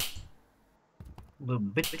bitch. Little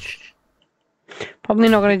bitch. Probably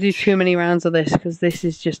not going to do too many rounds of this because this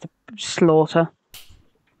is just a slaughter.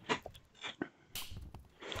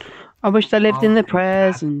 I wish I lived in the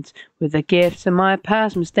present with the gifts of my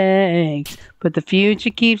past mistakes, but the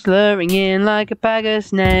future keeps luring in like a pack of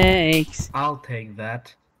snakes. I'll take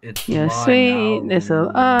that. It's Your mine sweet now.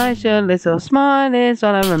 little eyes, your little smile is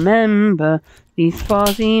all I remember. These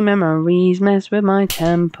fuzzy memories mess with my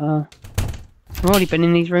temper. I've already been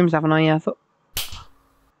in these rooms, haven't I? Yeah, I thought.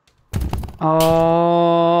 Oh!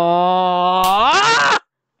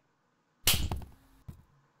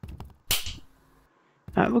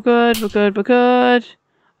 Right, we're good, we're good, we're good.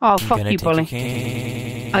 Oh, fuck you, bully.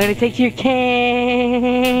 I'm gonna take your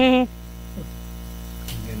can.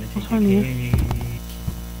 What's on here?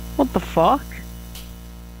 What the fuck?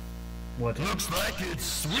 What?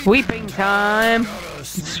 Sweeping time!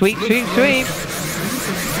 Sweep, sweep, sweep!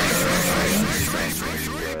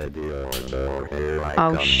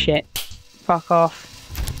 Oh shit. Fuck off.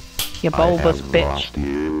 You bulbous bitch.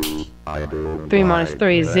 3 minus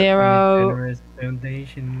 3 is 0.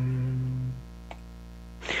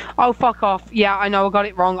 Oh, fuck off. Yeah, I know I got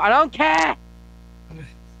it wrong. I don't care!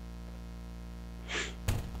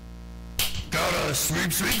 Gotta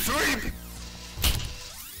sweep, sweep, sweep!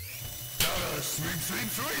 Gotta sweep, sweep,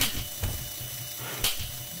 sweep!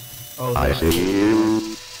 Oh, I see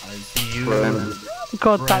you. I see you. Friend.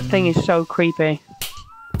 God, that thing is so creepy.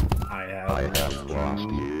 I I have lost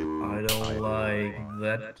you. I don't like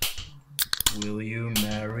that. Will you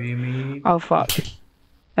marry me? Oh, fuck.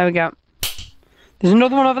 There we go. There's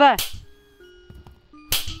another one over there.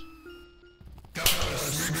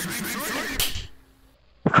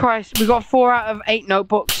 Christ, we got 4 out of 8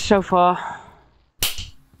 notebooks so far.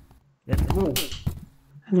 Let's go. That's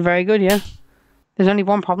very good, yeah. There's only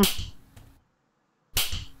one problem.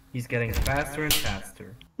 He's getting faster and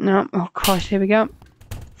faster. No, oh Christ, here we go.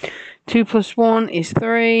 2 plus 1 is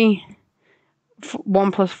 3.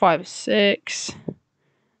 1 plus 5 is 6.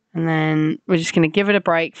 And then we're just going to give it a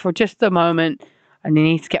break for just a moment. And I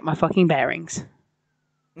need to get my fucking bearings.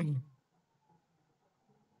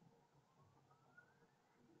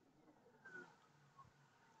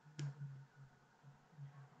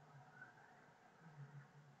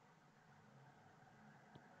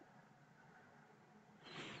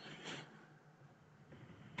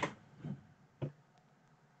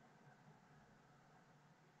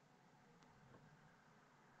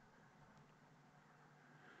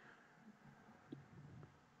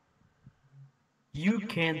 You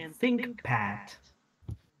can think, Pat.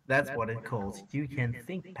 That's what it calls. You can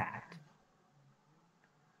think, Pat.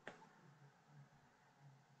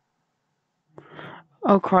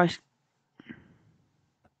 Oh, Christ.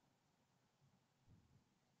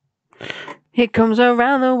 He comes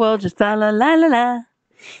around the world, just la la la la la.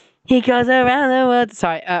 He goes around the world.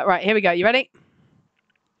 Sorry, right, here we go. You ready?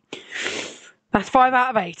 That's 5 out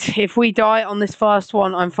of 8. If we die on this first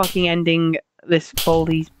one, I'm fucking ending this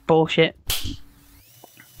Baldi's bullshit.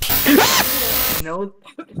 I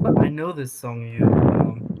know this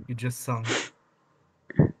song you just sung.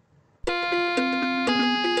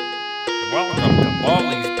 Welcome to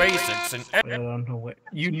Baldi's Basics and But I don't know what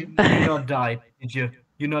you not died, did you?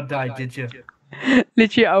 You not died, did you?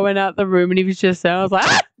 Literally, I went out the room and he was just there. I was like,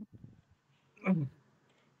 ah!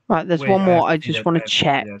 Right, there's Wait, one I more have I to see just that, want I to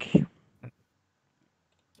have to see check.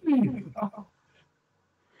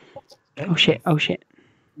 Oh shit, oh shit.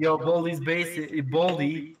 Yo,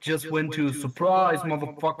 Baldi just went to surprise,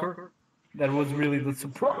 motherfucker. That was really the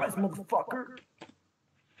surprise, motherfucker.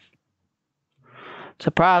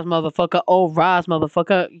 Surprise, motherfucker. Oh, rise,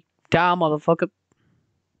 motherfucker. Down, motherfucker.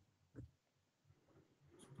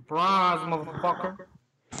 Surprise, motherfucker.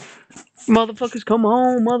 Motherfuckers come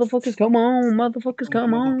on, motherfuckers come on, motherfuckers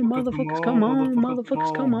come on, Motherfuckers come motherfuckers come on, on, motherfuckers come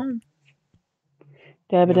motherfuckers come on. on.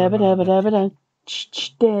 You Dabba never dabba heard dabba that dabba da.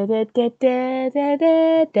 Da da da da da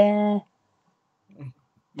da da.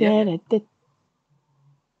 Da da da.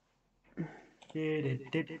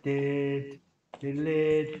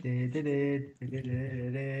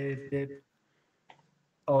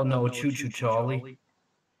 Oh no, Choo Choo Charlie.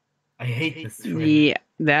 I hate this train. Yeah,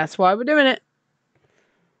 that's why we're doing it.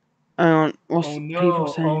 What's Oh people no,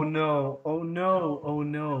 saying? oh no, oh no, oh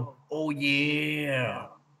no. Oh yeah.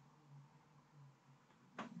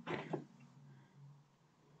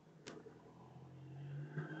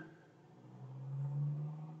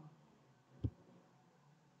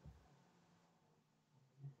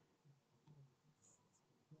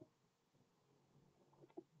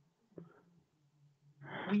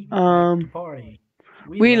 We like to party.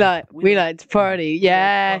 We like to party.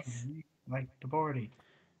 Yes. We like to party.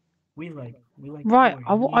 We like Right. to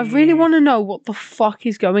I party. really want to know what the fuck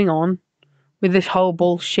is going on with this whole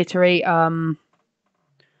bullshittery. I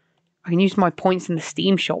can use my points in the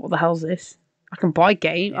Steam shop. What the hell's this? I can buy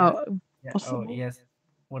game. Yeah. What's Oh the, yes.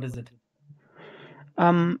 What is it?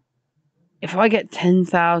 if I get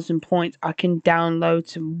 10,000 points, I can download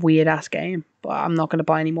some weird ass game. But I'm not going to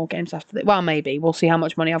buy any more games after this. Well, maybe we'll see how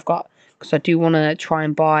much money I've got because I do want to try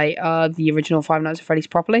and buy the original Five Nights at Freddy's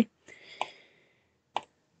properly.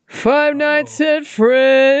 Five Nights at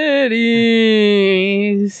Freddy's.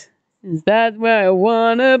 Is that where I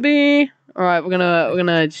wanna be? All right, we're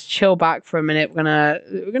gonna just chill back for a minute. We're gonna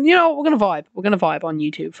you know we're gonna vibe. We're gonna vibe on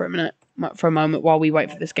YouTube for a minute, for a moment while we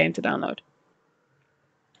wait for this game to download.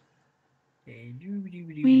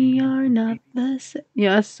 We are not the same.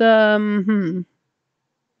 Yes.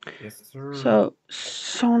 Yes, sir. So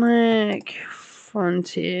Sonic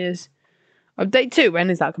Frontiers update 2. When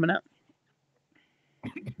is that coming out?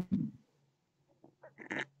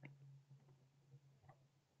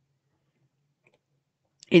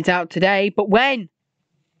 It's out today, but when?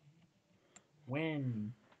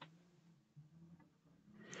 When?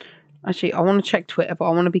 Actually, I want to check Twitter, but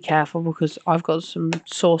I want to be careful because I've got some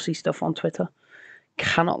saucy stuff on Twitter.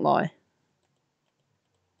 Cannot lie.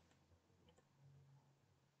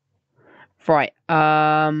 Right.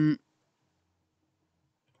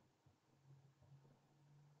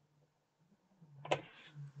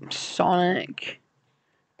 Sonic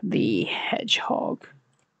the Hedgehog.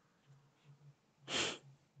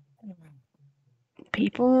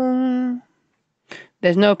 People.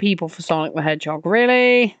 There's no people for Sonic the Hedgehog,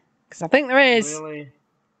 really? Because I think there is. Really?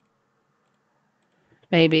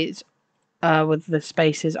 Maybe it's with the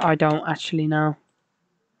spaces. I don't actually know.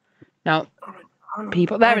 Now,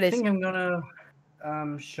 people. There it is. I think I'm gonna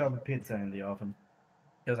shove a pizza in the oven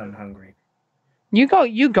because I'm hungry. You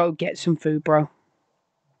go get some food, bro.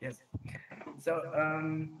 Yes. So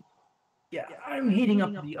yeah, I'm heating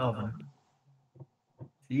up the oven.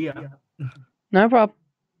 Yeah. No problem.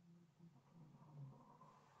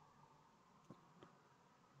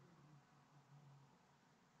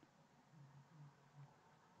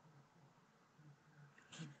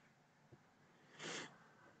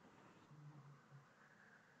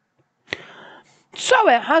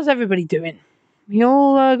 So, how's everybody doing? You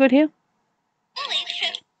all good here?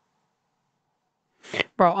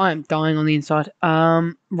 Bro, I am dying on the inside.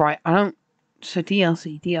 Right, I don't... So,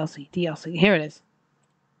 DLC. Here it is.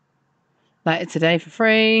 Like, it's today for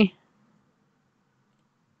free.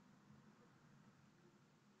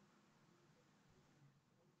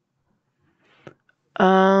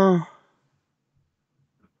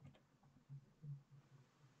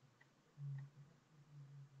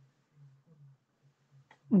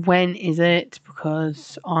 when is it?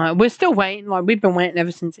 Because we're still waiting. Like, we've been waiting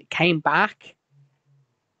ever since it came back.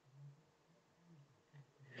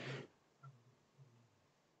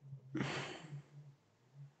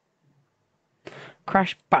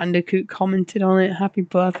 Crash Bandicoot commented on it. Happy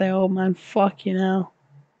birthday, old man. Fuck you now.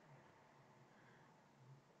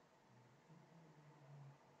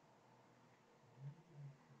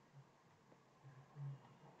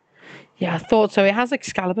 Yeah, I thought so. It has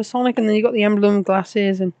Excalibur Sonic, and then you got the emblem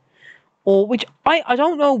glasses, and which I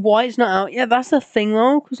don't know why it's not out yet. That's the thing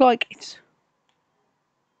though, because like it's.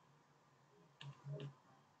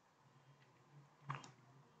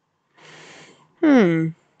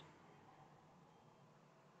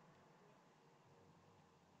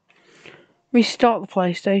 Restart the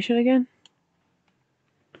PlayStation again.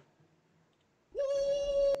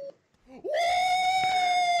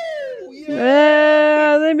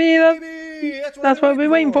 Yeah, that's what we've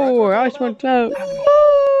been waiting for. I just want to.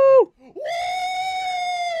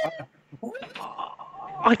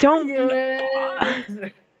 I don't.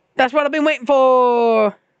 That's what I've been waiting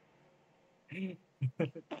for.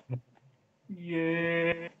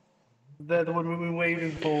 Yeah, that's what we've been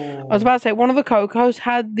waiting for. I was about to say one of the Cocos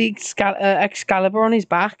had the Excalibur on his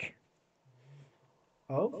back.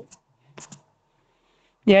 Oh.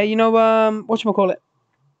 Yeah, you know whatchamacallit?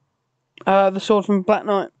 The sword from Black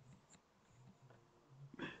Knight.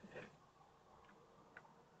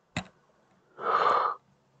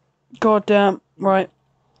 God damn. Right.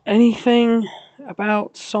 Anything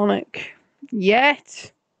about Sonic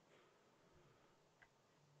yet?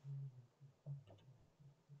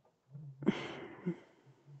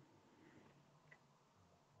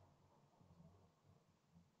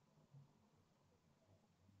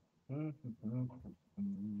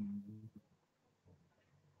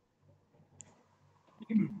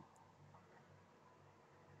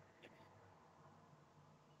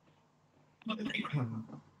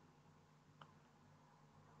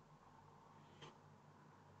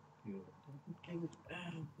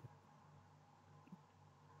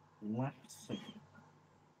 What is this?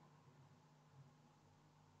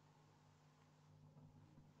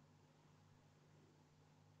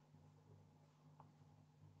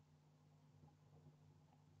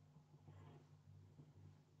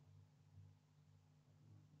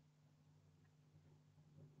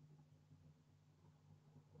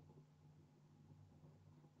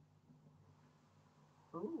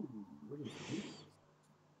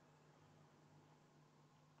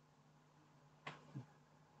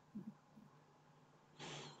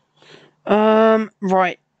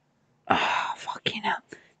 Right. Fucking hell.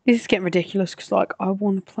 This is getting ridiculous because, like, I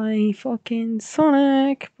want to play fucking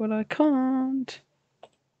Sonic, but I can't.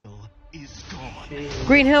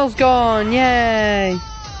 Green Hill's gone, yay!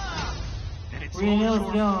 Green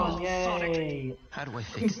Hill's gone, yay! How do I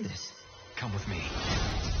fix this? Come with me.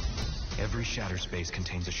 Every shatter space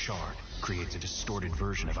contains a shard, creates a distorted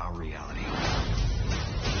version of our reality.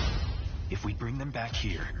 If we bring them back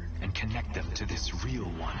here and connect them to this real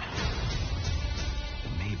one,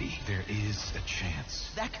 maybe there is a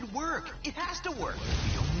chance. That could work. It has to work.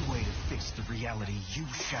 The only way to fix the reality you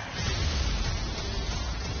shattered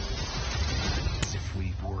is if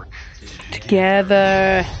we work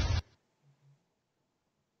Together.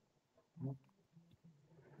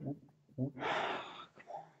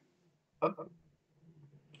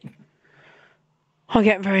 I'm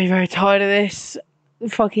getting very, very tired of this.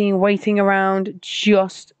 Fucking waiting around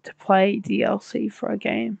just to play DLC for a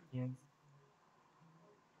game. Yes.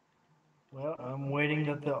 Well, I'm waiting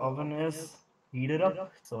that the oven is heated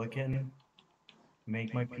up so I can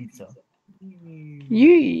make my pizza.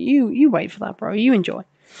 You wait for that, bro. You enjoy.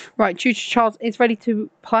 Right, Choo Choo Charles is ready to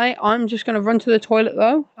play. I'm just going to run to the toilet,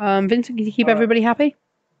 though. Vincent, can you keep everybody happy?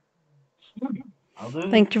 I'll do it.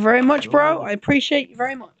 Thank you very much, bro. I appreciate you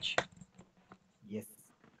very much. Yes.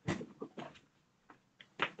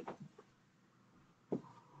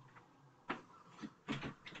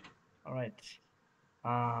 All right.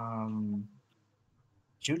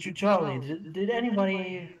 Choo Choo Charlie. Did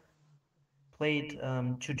anybody played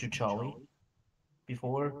Choo Choo Charlie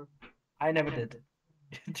before? I never did.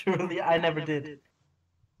 Truly, I never did.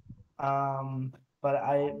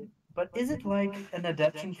 But is it like an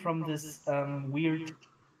adaptation from this weird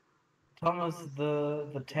Thomas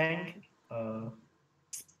the Tank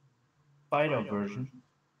Spider version?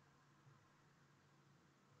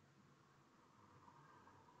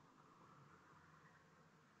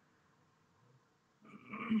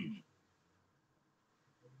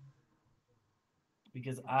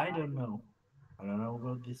 Because I don't know. I don't know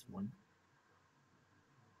about this one.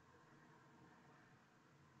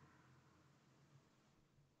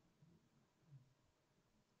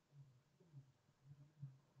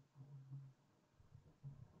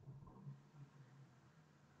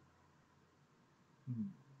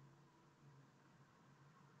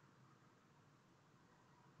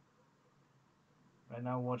 Right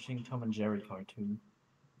now watching Tom and Jerry cartoon.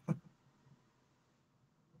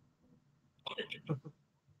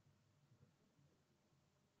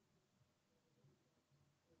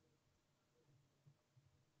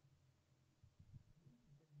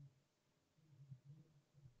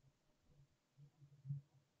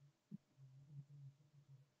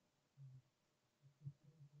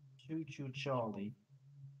 Choo Choo Charlie.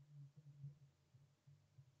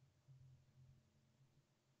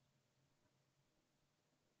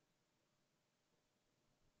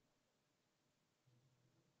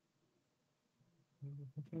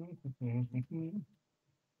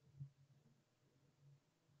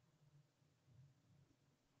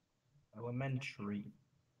 Elementary.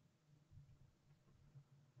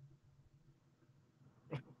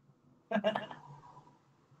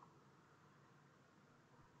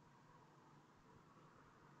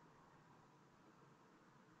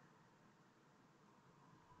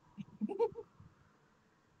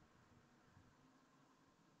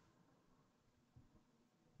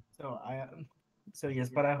 So yes,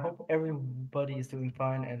 but I hope everybody is doing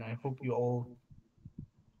fine, and I hope you all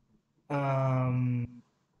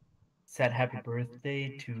said happy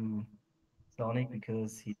birthday to Sonic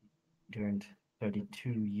because he turned 32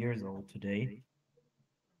 years old today,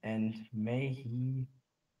 and may he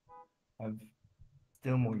have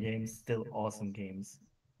still more games, still awesome games.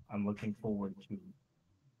 I'm looking forward to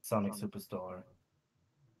Sonic Superstar,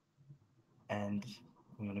 and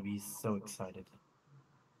I'm gonna be so excited.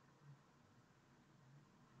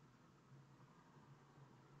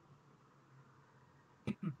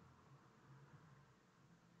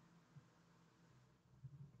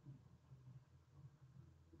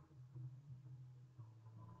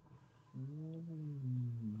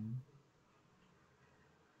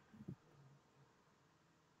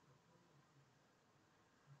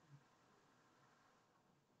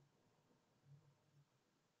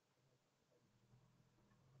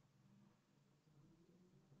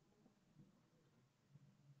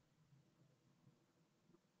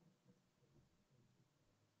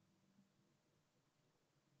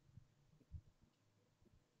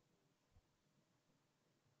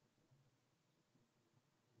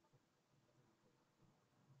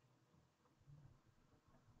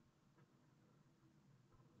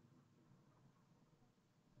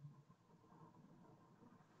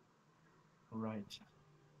 Right.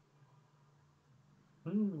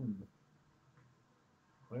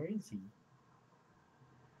 Where is he?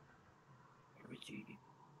 Where is he?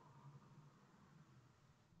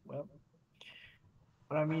 Well,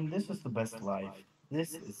 but I mean, this is the best life.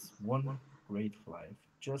 This is one great life.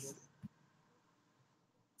 Just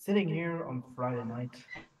sitting here on Friday night.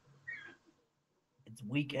 It's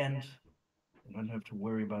weekend. I don't have to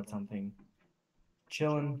worry about something.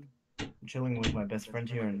 Chilling. I'm chilling with my best friend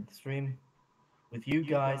here in the stream. With you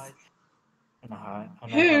guys. And I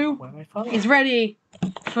have my phone. Is ready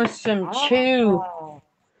for some chew?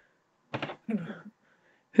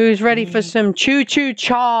 Who's ready for some Choo Choo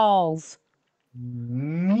Charles?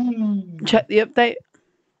 Check the update.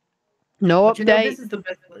 No But, update.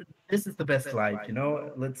 This is the best life, you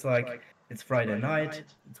know. It's Friday night.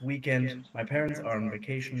 It's weekend. My parents are on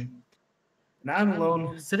vacation, and I'm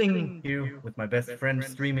alone, sitting here with my best friend,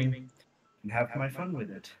 streaming, and have my fun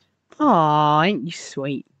with it. Aw, ain't you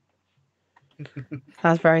sweet?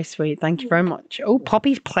 That's very sweet. Thank you very much. Oh,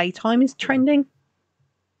 Poppy's playtime is trending.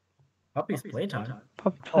 Poppy's playtime.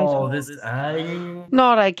 Poppy's playtime. Oh, this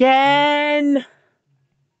Not again.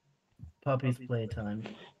 Poppy's playtime.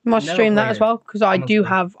 You must stream that as well because I do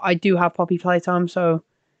have Poppy playtime, so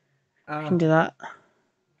I can do that.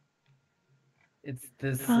 It's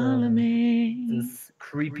this this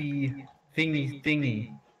creepy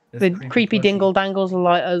thingy. The creepy dingle dangles,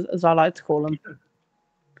 as I like to call them.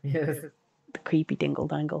 Yes. The creepy dingle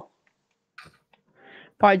dangle.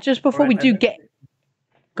 Right, just before we do get...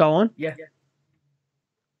 Go on. Yeah.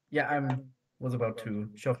 Yeah, was about to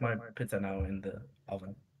shove my pizza now in the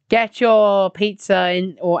oven. Get your pizza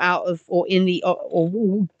in or out of or in the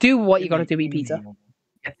or do what you got to do. Eat pizza.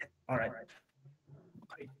 Yes. All right.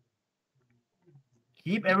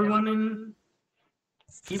 Keep everyone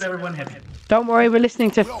happy. Don't worry, we're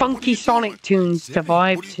listening to funky Sonic tunes to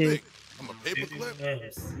vibe to.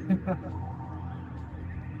 Yes.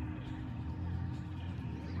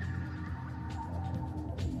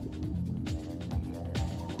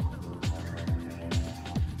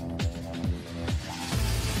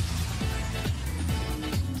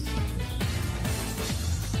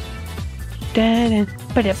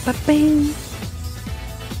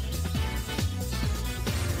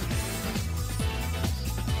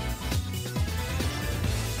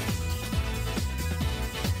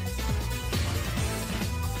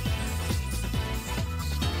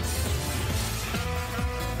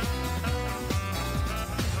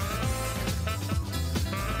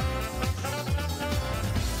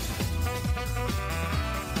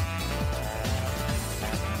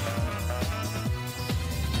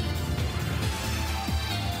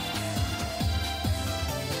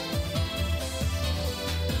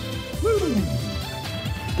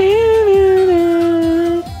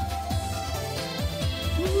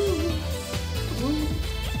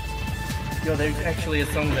 there's actually a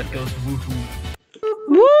song that goes woohoo.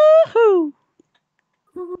 Woohoo!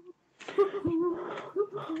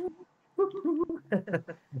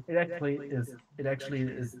 It actually is. It actually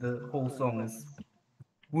is. The whole song is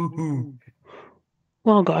woohoo.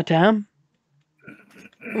 Well, goddamn.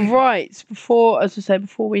 Right, before, as I said,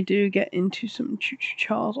 before we do get into some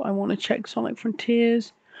Charles, I want to check Sonic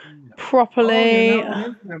Frontiers properly. Oh, you're now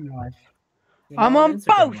on Instagram Live. I'm on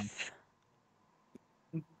both.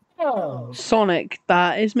 Oh, Sonic,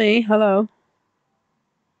 that is me. Hello.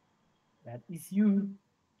 that is you.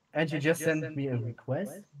 And you just sent me a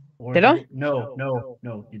request? Or Did I? No,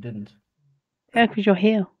 you didn't. Yeah, because you're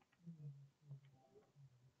here.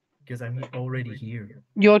 Because I'm already here.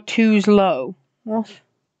 You're too slow. What?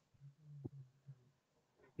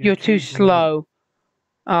 You're too slow.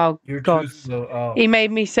 Oh, You're God. too slow. Oh. He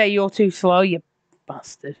made me say you're too slow, you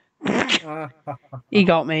bastard. He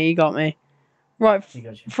got me. Right,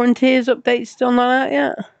 Frontiers update still not out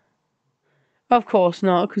yet? Of course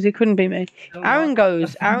not, because it couldn't be me. Aaron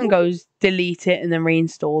goes, delete it and then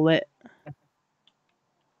reinstall it.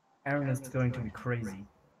 Aaron is going to be crazy.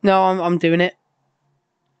 No, I'm doing it.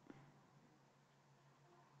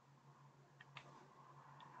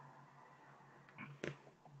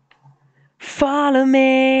 Follow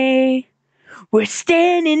me. We're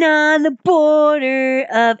standing on the border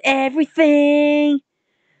of everything.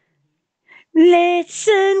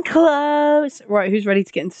 Listen close. Right, who's ready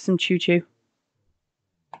to get into some choo-choo?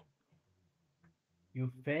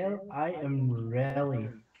 You fail. I am really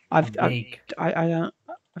I don't.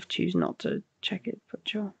 I've choose not to check it, but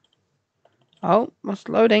sure. Oh, what's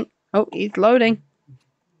loading? Oh, it's loading.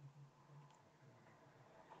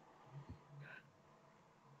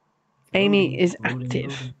 Amy is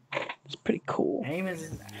active. It's pretty cool. Amy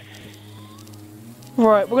is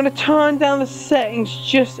Right, we're going to turn down the settings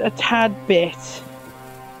just a tad bit.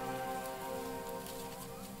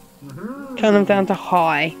 Turn them down to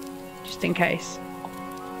high, just in case.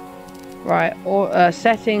 Right,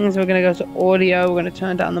 settings, we're going to go to audio. We're going to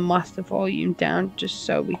turn down the master volume down just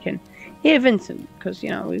so we can hear Vincent, because, you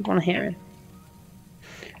know, we want to hear him.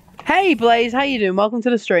 Hey, Blaze, how you doing? Welcome to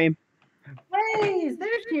the stream. Blaze, there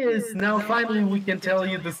she is. Now finally we can tell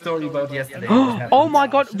you the story about yesterday. Oh my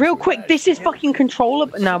god, real quick, this is fucking controller.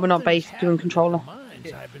 No, we're not doing controller.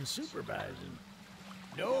 I've been supervising.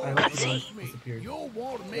 Let's see. You'll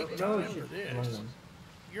want to make time for this.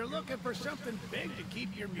 You're looking for something big to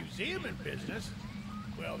keep your museum in business?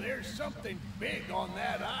 Well, there's something big on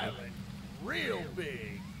that island. Real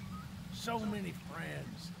big. So many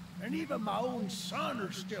friends. And even my own son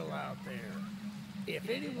are still out there. If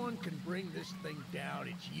anyone can bring this thing down,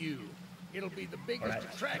 it's you. It'll be the biggest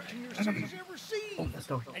attraction your city's ever seen.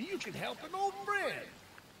 And you can help an old friend.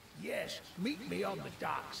 Yes, meet me on the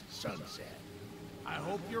docks at sunset. I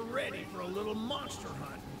hope you're ready for a little monster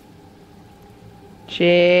hunt.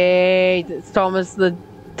 Shit, it's Thomas the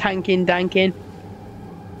tanking danking.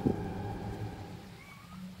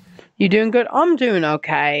 You doing good? I'm doing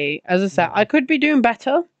okay. As I said, I could be doing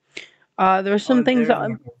better. There are some things that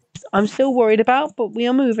I'm still worried about, but we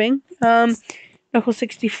are moving. Knuckle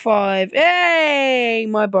 65. Hey,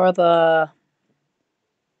 my brother.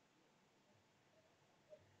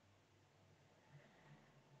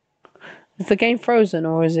 Is the game frozen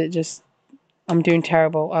or is it just I'm doing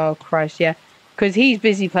terrible? Oh Christ, yeah. Because he's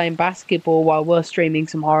busy playing basketball while we're streaming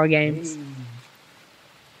some horror games.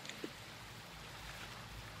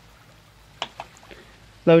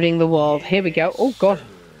 Loading the world. Here we go. Oh god.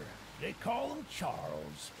 They call him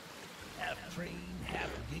Charles. Half trained, half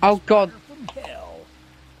oh god.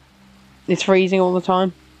 It's freezing all the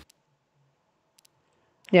time.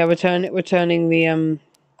 Yeah, we're turning the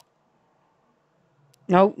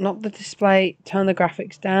no, not the display. Turn the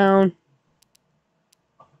graphics down.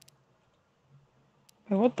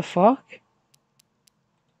 Wait, what the fuck?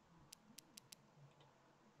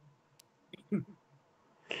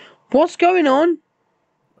 What's going on?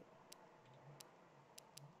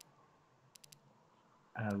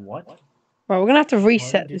 What? Right, we're gonna have to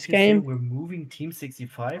reset this game. We're moving Team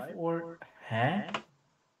 65 or huh?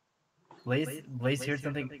 Blaze heard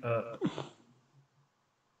something.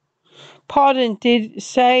 Pardon, did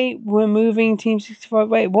say we're moving Team 65?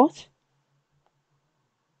 Wait, what?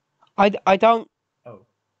 I don't. Oh.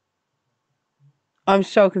 I'm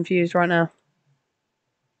so confused right now.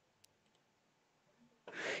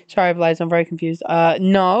 Sorry, Blaze, I'm very confused.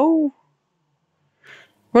 No.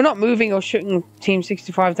 We're not moving or shutting Team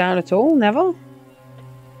 65 down at all, never.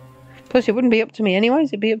 Plus, it wouldn't be up to me anyways,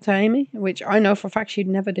 it'd be up to Amy, which I know for a fact she'd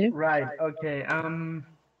never do. Right, okay,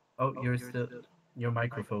 oh, you're still... Your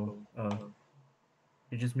microphone,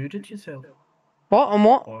 you just muted yourself. What? On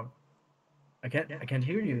what? Or... I can't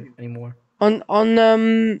hear you anymore. On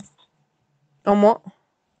what?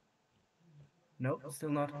 No, still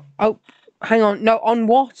not. Oh, hang on. No, on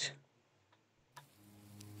what?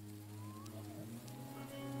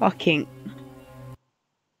 Fucking.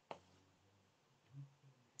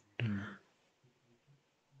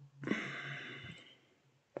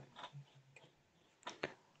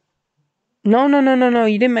 No, no, no, no, no.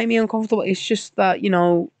 You didn't make me uncomfortable. It's just that, you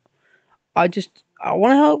know, I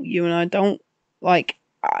want to help you and I don't, like,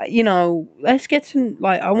 you know, let's get to,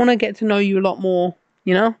 like, I want to get to know you a lot more,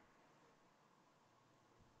 you know?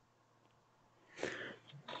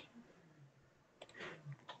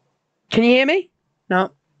 Can you hear me?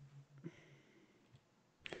 No.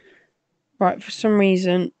 Right, for some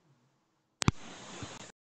reason.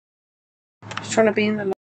 I was trying to be in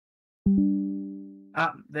the.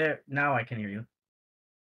 There. Now I can hear you.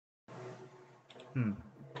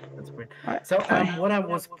 That's weird. Right, So, fine. what I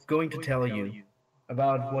was going to tell you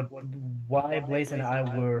about why Blaze and I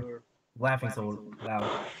were laughing so loud.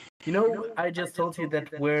 You know, I just told you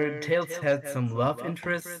that where Tails had some love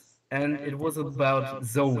interests, and it was about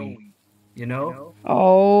Zoe. You know?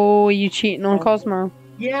 Oh, you cheating on Cosmo?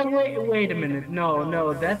 Yeah, wait a minute.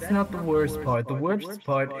 No, that's not the worst part. The worst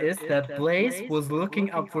part is that Blaze was looking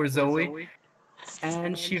up for Zoe,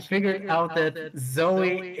 and she figured out that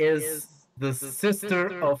Zoe is the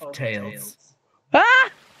sister of Tails. Ah!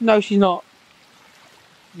 No, she's not.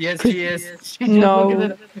 Yes, she is. She just No.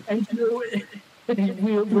 looked at it, and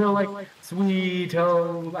we're like, sweet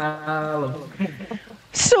home Alabama.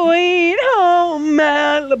 Sweet home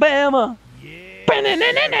Alabama.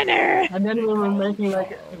 And then we were making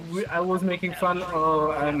like, I was making fun.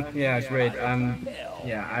 Oh, yeah, great. I'm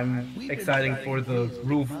exciting for the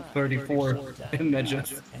Roof 34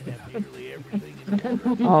 images.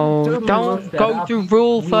 Oh, don't go through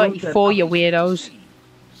Rule 34, you weirdos.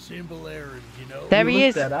 Simple errands, you know. There he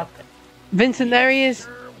is. Vincent, there he is.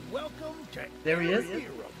 Welcome to There he is.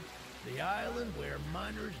 the island where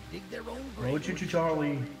miners dig their own Oh, graves. choo-choo,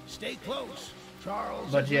 Charlie. Stay close.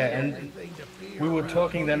 Charles. But yeah, and we were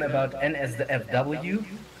talking then about NSFW.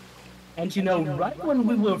 And you know, right when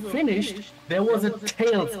we were finished, there was a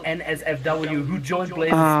Tails NSFW who joined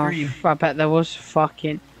Blaze's stream. I bet there was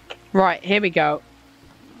fucking. Right, here we go.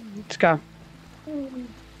 Let's go.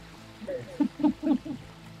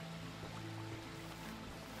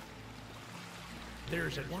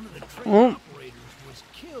 There's one of the train operators was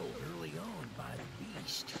killed early on by the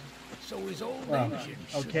beast. So his old engine.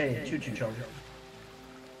 Okay, choo-choo, Charlie.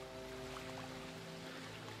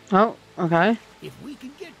 Oh, okay. If we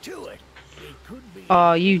can get to it, it could be.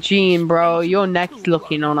 Oh, Eugene, bro, your neck's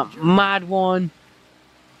looking on a mad one.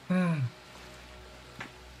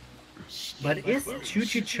 But is Choo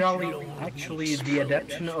Choo Charlie actually the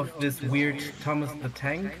adaptation of this weird Thomas the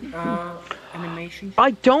Tank animation?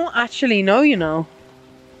 I don't actually know, you know.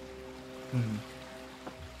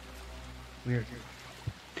 Weird.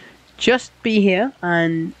 Just be here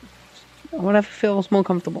and whatever feels more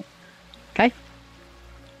comfortable. Okay?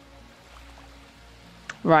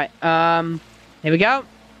 Right, here we go.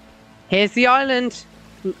 Here's the island.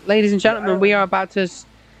 Ladies and gentlemen, we are about to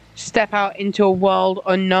step out into a world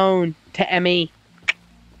unknown to ME.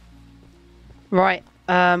 Right,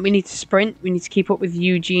 we need to sprint. We need to keep up with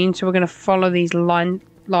Eugene, so we're going to follow these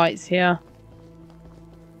lights here.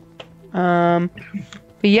 But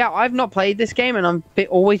yeah, I've not played this game, and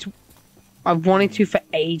I've wanted to for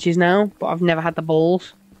ages now, but I've never had the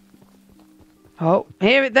balls. Oh,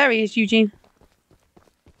 there he is, Eugene.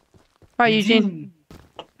 Hi, Eugene.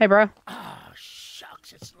 Hey, bro. Ah,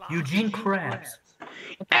 shucks, it's locked. Eugene Krabs.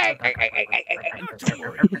 Not to worry,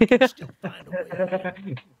 we can still find a way.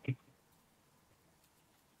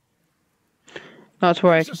 Not to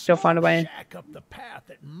worry, I can still find a way in. Shack up the path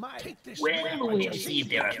that might take this We'll see if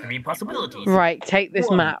there are 3 possibilities. Right, take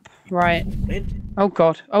this map. Right. Oh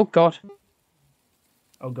god. Oh god.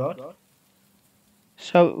 Oh god.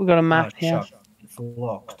 So we've got a map here. It's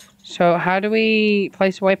locked. So how do we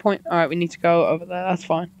place a waypoint? Alright, we need to go over there. That's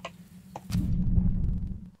fine.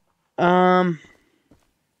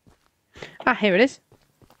 Here it is.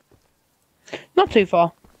 Not too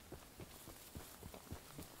far.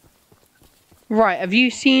 Right, have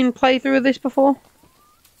you seen playthrough of this before?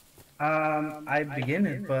 I began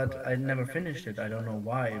it, but I never finished it. I don't know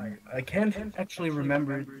why. I can't actually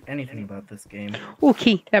remember anything about this game. Oh,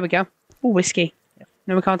 key. There we go. Oh, whiskey.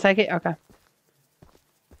 No, we can't take it? Okay.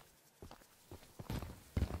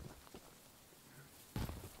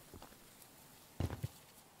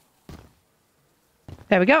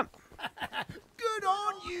 There we go. Good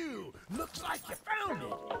on you. Looks like you found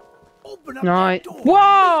it. Open up Nice. that door. Whoa!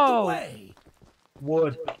 And lead the way.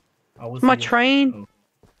 Wood. My train.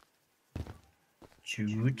 Oh.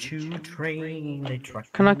 Choo-choo train. They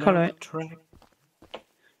truck Can I down colour the it? track.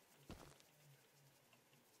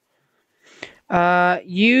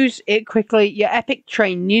 Use it quickly. Your epic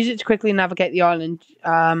train. Use it to quickly navigate the island.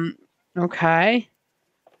 Okay.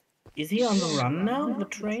 Is he on the run now, the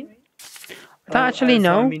train? I don't actually so I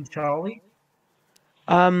know. mean Charlie?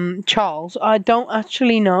 Charles, I don't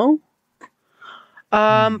actually know.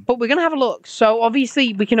 But we're gonna have a look. So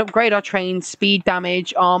obviously we can upgrade our train, speed,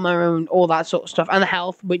 damage, armor, and all that sort of stuff, and the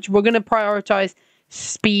health, which we're gonna prioritize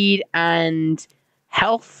speed and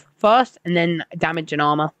health first, and then damage and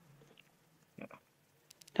armor.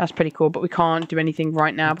 That's pretty cool, but we can't do anything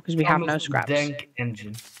right now because we have no scraps. Dank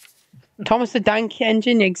engine. Thomas the Dank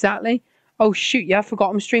Engine, exactly. Oh shoot, yeah, I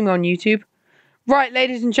forgot I'm streaming on YouTube. Right,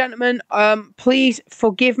 ladies and gentlemen, please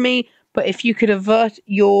forgive me, but if you could avert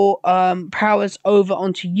your powers over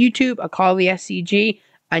onto YouTube, Akali SCG,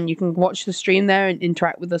 and you can watch the stream there and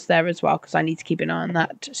interact with us there as well, because I need to keep an eye on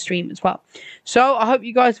that stream as well. So I hope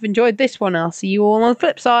you guys have enjoyed this one. I'll see you all on the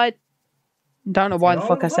flip side. Don't know why the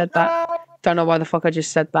fuck I said that. Don't know why the fuck I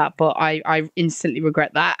just said that, but I instantly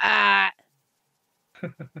regret that. Ah!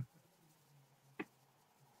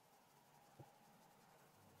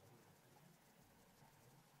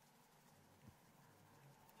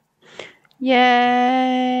 Yay!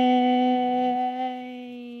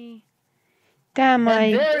 Damn,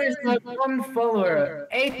 And there is my one follower.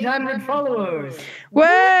 800 followers.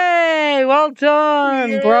 Way! Well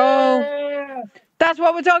done, bro. That's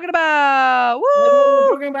what we're talking about. Woo! That's what we're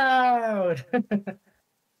talking about.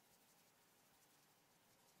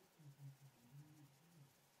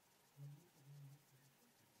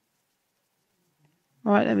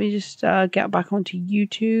 Right, let me just get back onto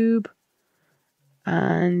YouTube.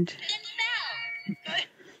 And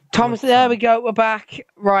Thomas, there we go. We're back.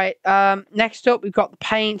 Right. Next up, we've got the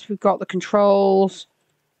paint. We've got the controls.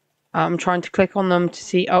 I'm trying to click on them to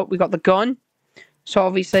see. Oh, we got the gun. So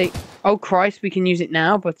obviously, oh Christ, we can use it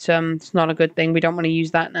now, but it's not a good thing. We don't want to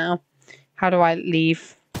use that now. How do I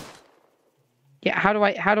leave? Yeah. How do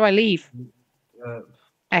I leave?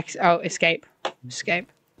 Escape.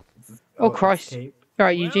 Escape. Oh Christ. Escape. All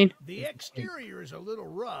right, Eugene. The exterior is a little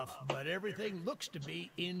rough, but everything looks to be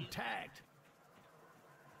intact.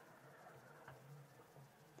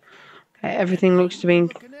 Okay, everything looks to be.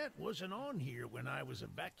 Looking at wasn't on here when I was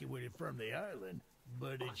evacuated from the island,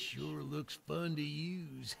 but it sure looks fun to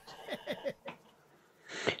use.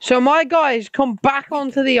 So my guys come back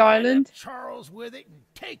onto the island. Charles with it and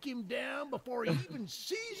take him down before he even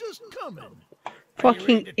sees us coming.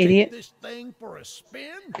 Fucking idiot. Take this thing for a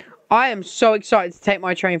spin? I am so excited to take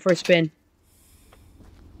my train for a spin.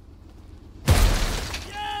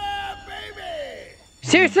 Yeah, baby!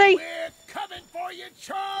 Seriously? We're coming for you,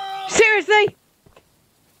 Charles! Seriously?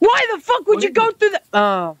 Why the fuck would you go through the...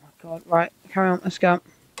 Oh my god, right. Carry on, let's go.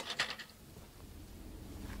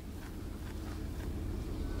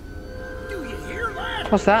 Do you hear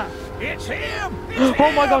that? What's that? It's him!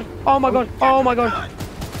 Oh my god, oh my god, oh my god.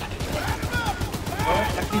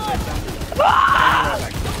 Ah!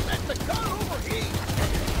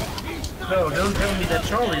 No, don't tell me that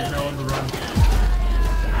Charlie is now on the run.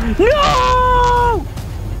 No!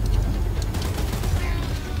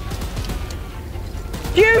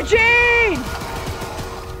 Eugene!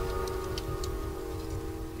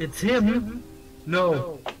 It's him?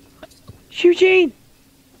 No. Eugene!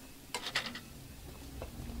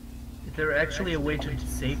 Is there actually a way to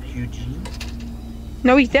save Eugene?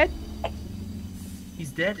 No, he's dead.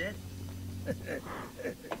 He's dead?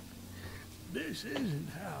 This isn't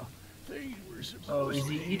how things were supposed to. Oh, is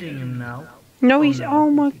he eating him now? No, he's... Oh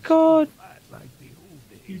my god.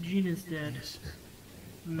 Eugene is dead.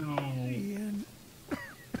 No.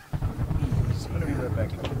 I'm gonna be right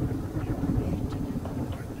back.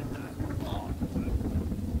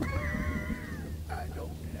 I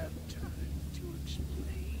don't have time to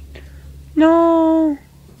explain. No.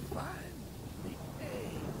 Find the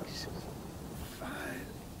eggs. Find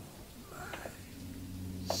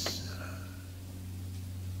my son.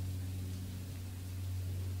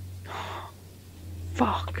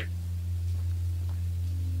 Fuck.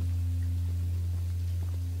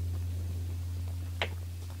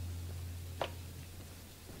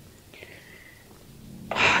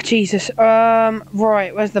 Jesus.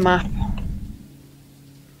 Right, where's the map?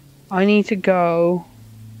 I need to go.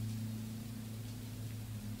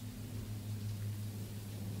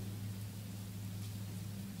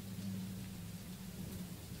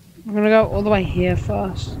 I'm gonna go all the way here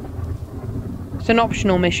first. It's an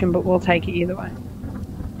optional mission, but we'll take it either way.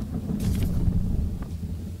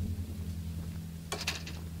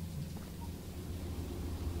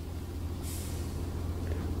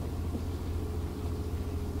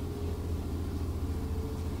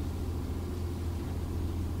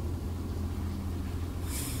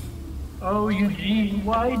 No, Eugene,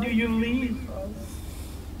 why do you leave us?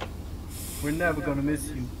 We're never gonna miss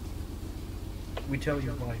you. We tell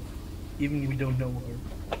your wife, even we don't know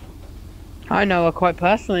her. I know her quite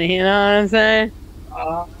personally, you know what I'm saying?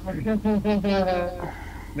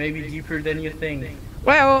 Maybe deeper than you think.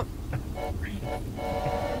 Well...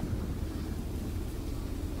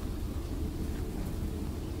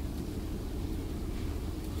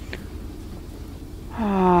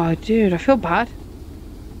 Oh, dude, I feel bad.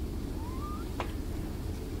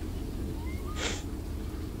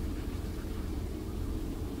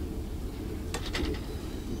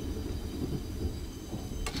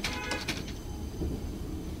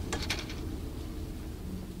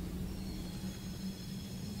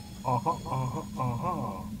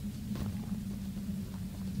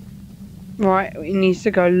 Right, it needs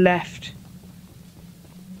to go left.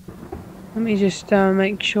 Let me just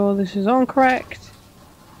make sure this is on correct.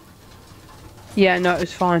 Yeah, no,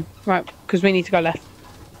 it's fine. Right, because we need to go left.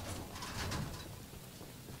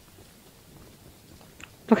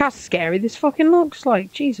 Look how scary this fucking looks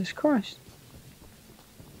like. Jesus Christ.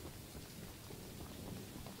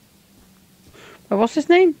 Wait, what's his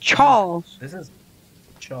name? Charles. This is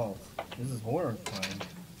Charles. This is horrifying.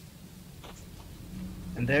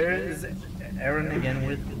 And there is Aaron again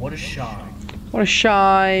with what a shame. What a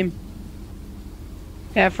shame.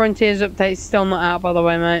 Yeah, Frontiers update's still not out, by the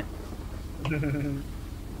way, mate.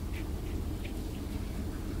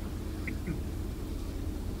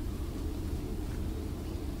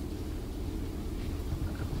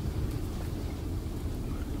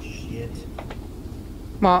 Shit.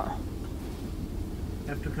 What?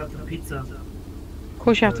 Have to cut the pizza. Of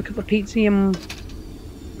course you have to cut the pizza,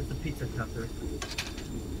 with the pizza cutter.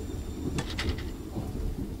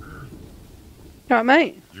 Alright,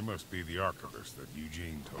 mate. You must be the archivist that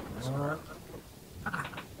Eugene told us about.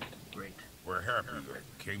 Great. We're happy you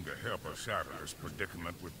came to help us out of this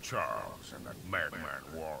predicament with Charles and that madman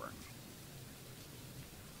Warren.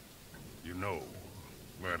 You know,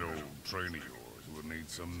 that old train of yours will need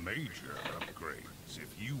some major upgrades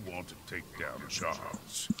if you want to take down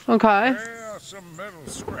Charles. Okay. There are some metal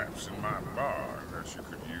scraps in my bar that you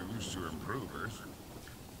could use to improve it.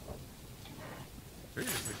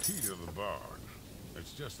 Here's the key to the barn.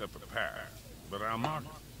 It's just up the path, but I'll mark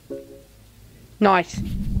it. Nice.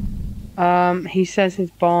 He says his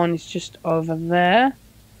barn is just over there.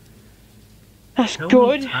 That's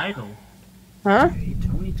good. Title. Huh? Hey,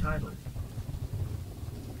 Tony Title.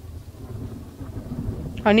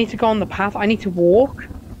 I need to go on the path. I need to walk.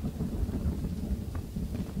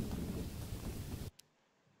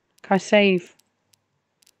 Can I save?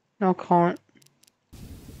 No, I can't.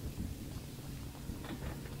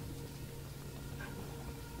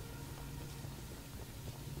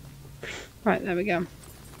 Right, there we go.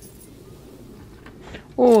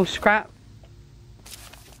 Oh, scrap.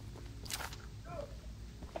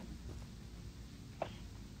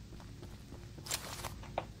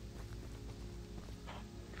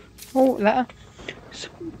 Oh, letter.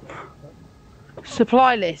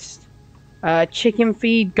 Supply list. Chicken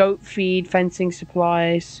feed, goat feed, fencing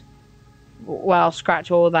supplies. Well, scratch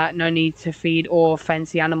all that. No need to feed or fence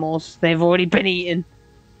the animals. They've already been eaten.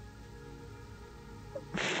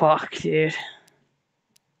 Fuck, dude.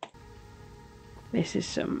 This is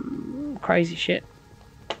some crazy shit.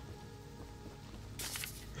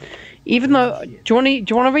 Even though, do you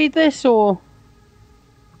want to read this or?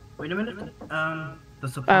 Wait a minute. The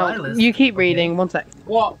supply list. You keep reading. One sec.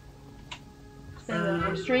 What?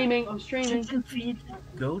 I'm streaming. I'm streaming. Chicken feed,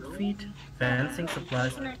 goat feed, fencing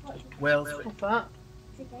supplies. Well, What's that?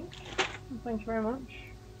 Thank you very much.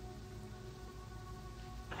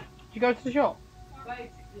 Did you go to the shop?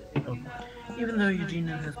 even though Eugene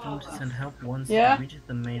has been to send help once, Yeah? he reached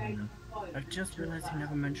the mainland. I've just realized he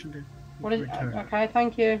never mentioned it. What is it? Return. Okay,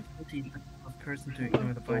 thank you. He's the person to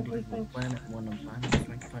ignore the findings of the planet one on planet is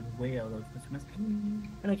trying to find a way out of this mess.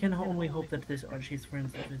 And I can only hope that this Archie's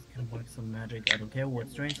friends of his can work some magic. I don't care what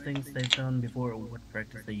strange things they've done before or what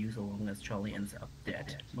practice they use, so long as Charlie ends up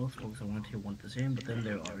dead. Most folks around here want the same, but then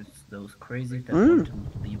there are those crazy that want to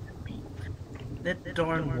leave it be. That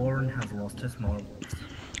darn Warren has lost his marbles.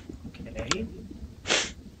 Okay.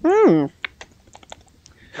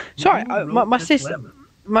 Sorry,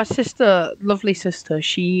 my sister, lovely sister,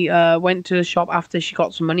 she went to the shop after she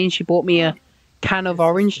got some money and she bought me a can of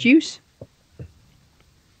orange juice.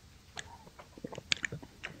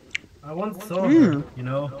 I once saw her, you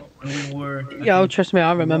know, when we were... Yeah, trust me,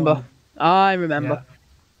 I remember. I remember. Yeah.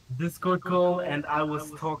 Discord call, and I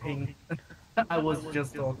was talking. I was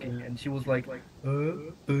just talking, and she was like,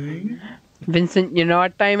 Vincent, you know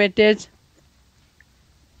what time it is?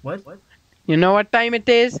 What? You know what time it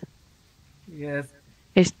is? Yes.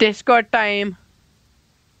 It's Discord time.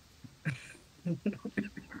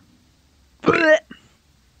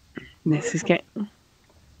 This is getting... Hold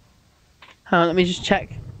on, let me just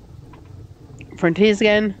check. Frontiers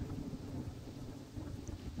again.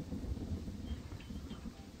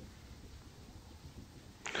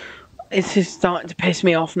 It's just starting to piss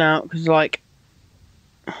me off now, because like...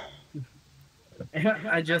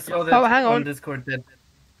 I just saw that Oh, hang on. Discord that...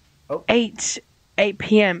 8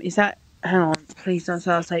 p.m. Is that... Hang on, please don't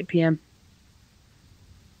say it's 8 p.m.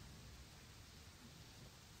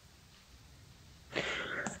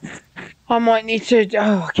 I might need to...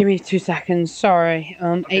 Oh, give me 2 seconds, sorry.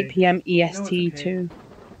 8 p.m. EST to...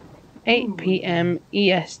 8 p.m.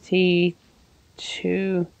 EST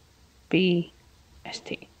to BST.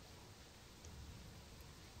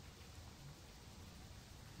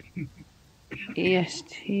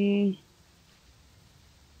 EST...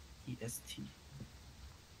 EST.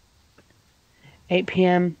 8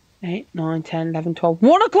 p.m. 8, 9, 10, 11, 12.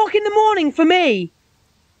 1 o'clock in the morning for me!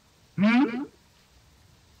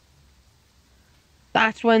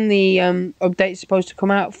 That's when the update's supposed to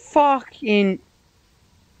come out. Fucking...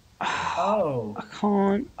 Oh.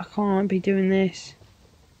 I can't be doing this.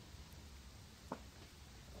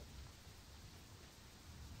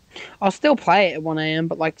 I'll still play it at 1 a.m,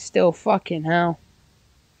 but like, still fucking hell.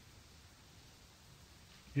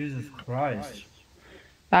 Jesus Christ.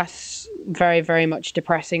 That's very, very much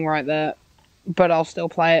depressing right there. But I'll still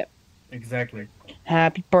play it. Exactly.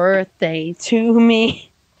 Happy birthday to me.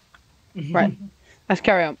 Right, let's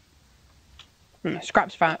carry on.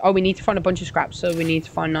 Scraps found. Oh, we need to find a bunch of scraps, so we need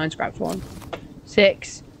to find 9 scraps. 1,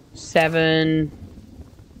 6, 7.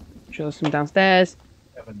 Sure, there's some downstairs.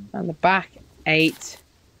 7. And the back, 8.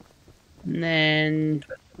 And then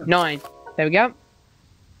 9. There we go.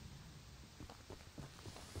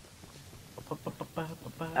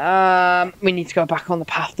 We need to go back on the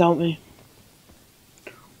path, don't we?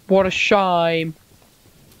 What a shame.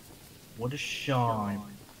 What a shame.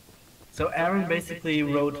 So Aaron basically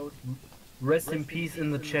wrote, "Rest in peace"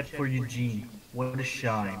 in the chat for Eugene. What a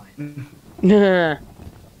shame.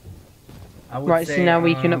 Right, so now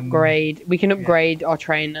we can upgrade. We can upgrade our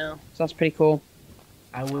train now. So that's pretty cool.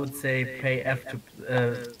 I would say pay F to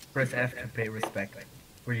press F to pay respect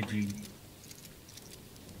for Eugene.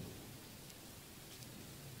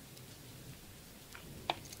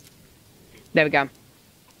 There we go.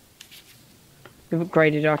 We've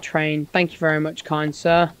upgraded our train. Thank you very much, kind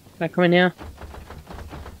sir. Can I come in here?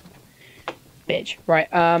 Bitch. Right,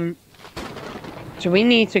 so we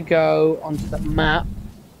need to go onto the map.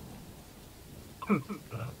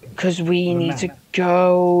 Because we need to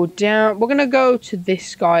go down. We're going to go to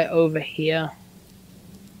this guy over here.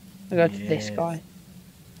 We'll go to this guy.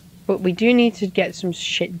 But we do need to get some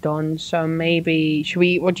shit done. So maybe... Should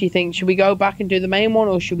we... What do you think? Should we go back and do the main one?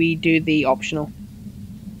 Or should we do the optional?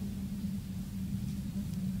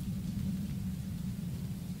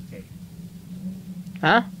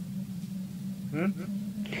 Huh?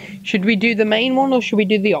 Should we do the main one or should we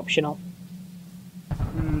do the optional?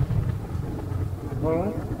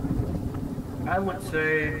 Well, I would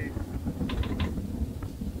say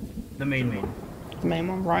the main one. The main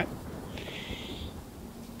one, right.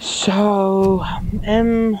 So,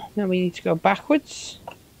 now we need to go backwards.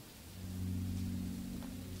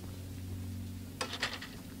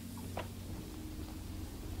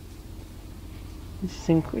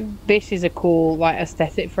 This is a cool, like,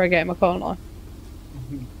 aesthetic for a game, I can't lie.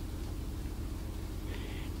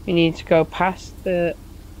 We need to go past the...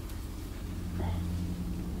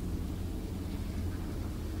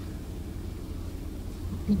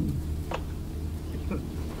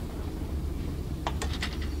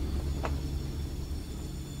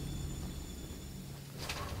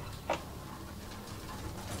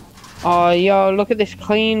 Oh, yo, look at this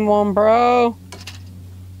clean one, bro.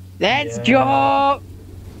 Let's go.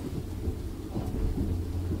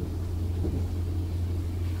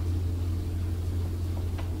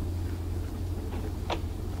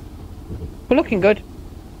 We're looking good.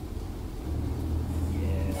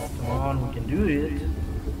 Yeah, come on, we can do it.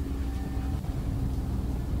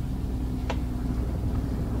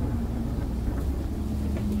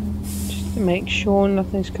 Just to make sure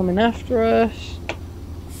nothing's coming after us.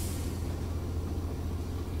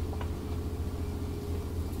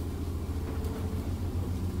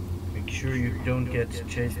 Make sure you don't get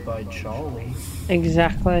chased by Charlie.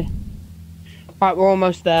 Exactly. Right, we're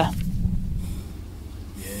almost there.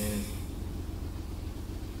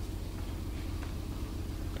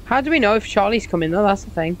 How do we know if Charlie's coming though? That's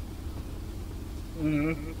the thing.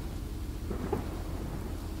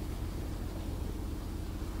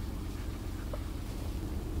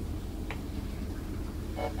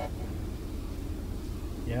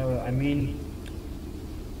 Yeah, well, I mean,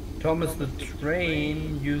 Thomas the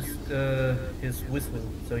Train used his whistle,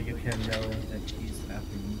 so you can know that he's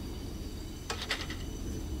after you.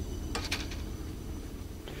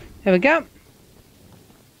 Here we go.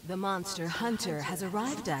 The monster hunter has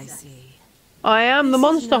arrived, I see. I am the This is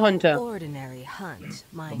monster no hunter. Ordinary hunt,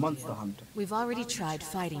 mind The monster you. hunter. We've already tried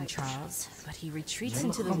fighting Charles, but he retreats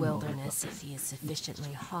into the wilderness if he is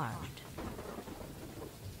sufficiently harmed.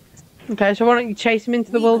 Okay, so why don't you chase him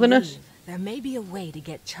into the We wilderness? believe there may be a way to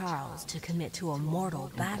get Charles to commit to a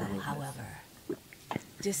mortal battle, however.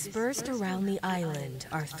 Dispersed around the island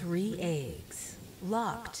are 3 eggs,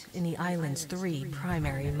 locked in the island's 3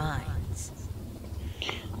 primary mines.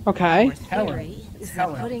 Okay. Our theory is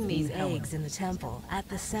that putting these eggs in the temple at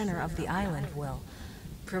the center of the island will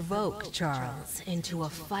provoke Charles into a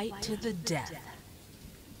fight to the death.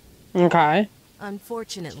 Okay.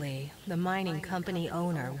 Unfortunately, the mining company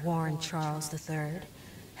owner, Warren Charles III,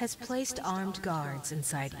 has placed armed guards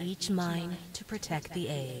inside each mine to protect the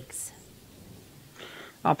eggs.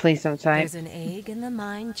 Oh, please don't say There's it. an egg in the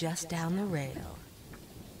mine just down the rail.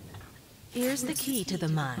 Here's the key to the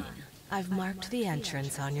mine. I've marked the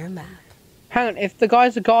entrance on your map. Hang on, if the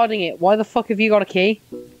guys are guarding it, why the fuck have you got a key?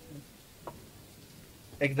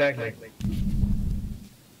 Exactly.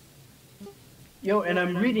 Yo, and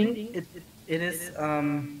I'm reading, it is,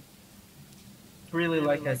 really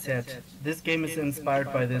like I said, this game is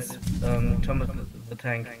inspired by this, Thomas the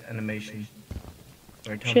Tank animation,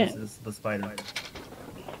 where Thomas Shit. is the spider.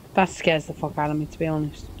 That scares the fuck out of me, to be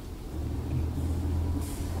honest.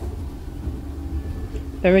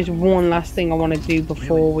 There is one last thing I want to do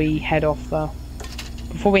before we head off, though.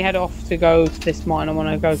 Before we head off to go to this mine, I want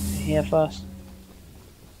to go to here first.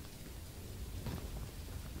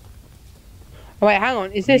 Oh wait, hang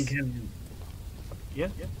on, is this... Yeah?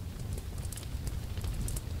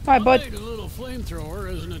 Hi, bud. I made a little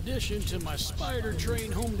flamethrower as an addition to my spider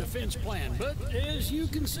train home defense plan, but as you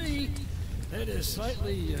can see, that is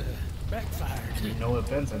slightly backfired. No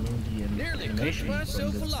offense, I mean the Nearly cooked animation from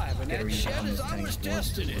myself this alive in that scary shed Thomas as I Tank was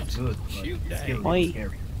testing it. good, Shoot, but dang. still Oi. really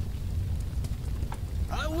scary.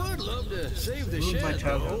 I would love to save the Ruined my shed,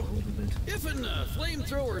 childhood though. a little bit. If a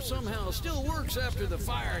flamethrower somehow still works after the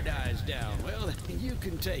fire dies down, well, you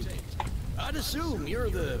can take it. I'd assume you're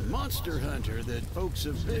the monster hunter that folks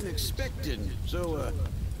have been expecting, so a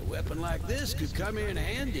weapon like this could come in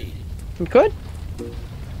handy. Good?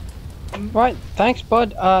 Right, thanks,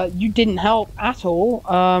 bud. You didn't help at all.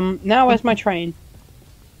 Now where's my train?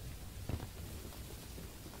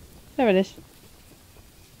 There it is.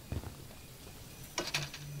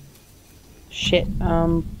 Shit,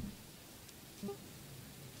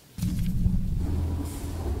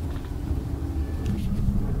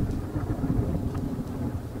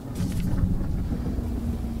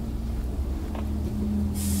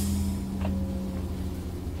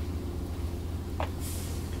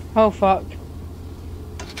 oh fuck.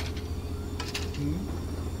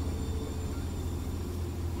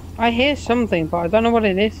 I hear something, but I don't know what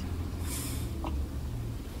it is.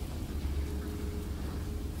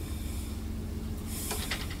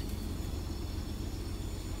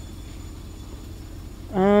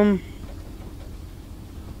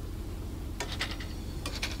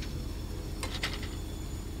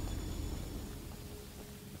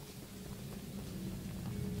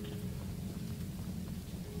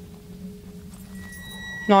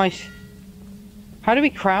 Nice. How do we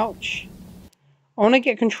crouch? I want to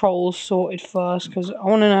get controls sorted first, because I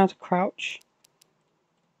want to know how to crouch.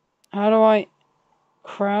 How do I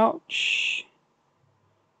crouch?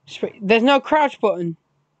 There's no crouch button.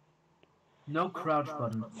 No crouch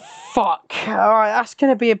button. Fuck. Alright, that's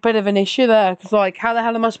going to be a bit of an issue there. Because, like, how the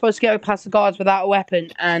hell am I supposed to get past the guards without a weapon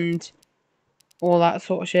and all that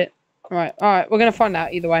sort of shit? Alright, we're going to find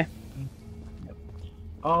out either way.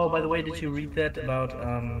 Oh, by the way, did you read that about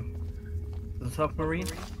the submarine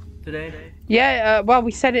today? Yeah, well,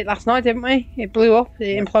 we said it last night, didn't we? It blew up.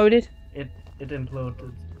 It imploded. It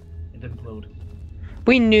imploded. It imploded.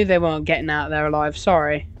 We knew they weren't getting out of there alive.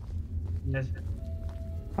 Sorry. Yes.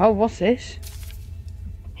 Oh, what's this?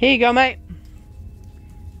 Here you go, mate.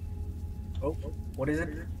 Oh, what is it?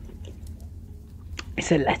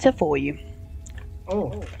 It's a letter for you.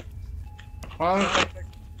 Oh.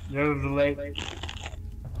 There's a lake.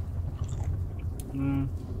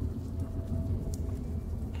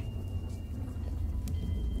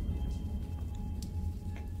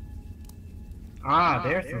 Ah,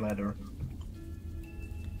 there's the letter.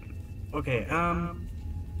 Okay,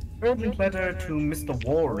 urgent letter to Mr.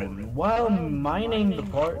 Warren. While mining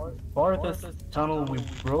the farthest tunnel, we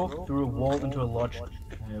broke through a wall into a lodge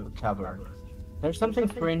cavern. There's something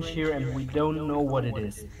strange here and we don't know what it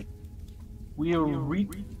is. We are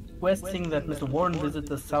requesting that Mr. Warren visit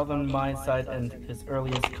the southern mine site and his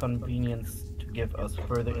earliest convenience to give us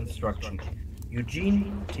further instruction.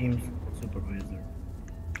 Eugene, team's supervisor.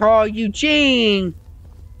 Oh, Eugene!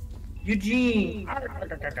 Eugene!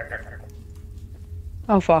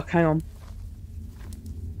 Oh fuck, hang on.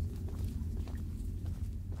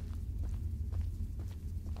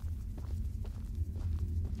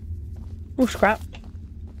 Oh, scrap.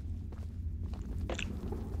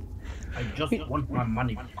 I just want my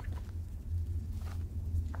money.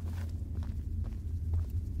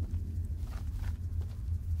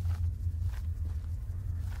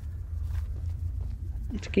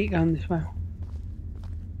 Let's keep going this way.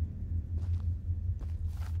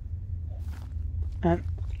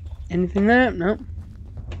 Anything there? No.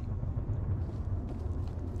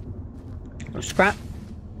 Oh, scrap.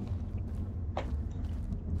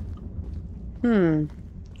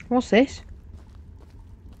 What's this?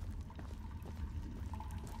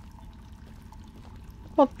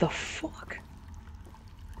 What the fuck?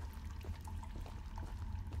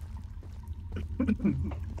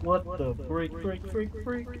 What the freak?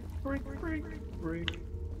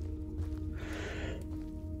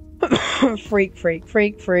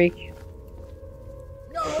 Freak.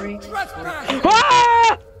 No trespassing!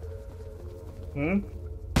 Ah!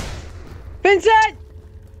 Vincent!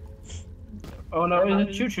 Oh no, is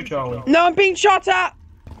it Choo Choo Charlie? No, I'm being shot at!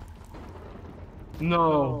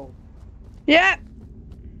 No. Yeah!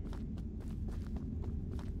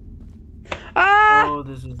 Ah! Oh,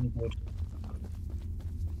 this isn't good.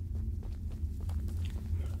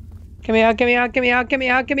 Get me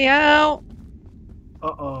out!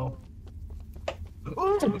 Uh-oh.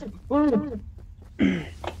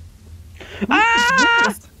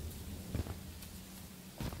 Ah!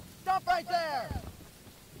 Stop right there!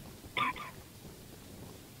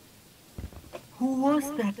 Who was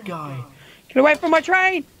that guy? Get away from my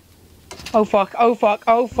train! Oh fuck.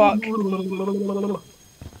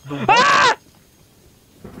 Ah!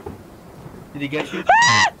 Did he get you?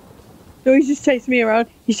 Ah! No, he's just chasing me around.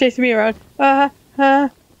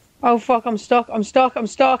 Oh fuck, I'm stuck.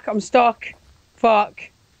 Fuck.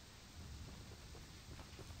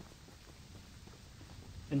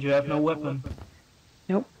 And you have no weapon.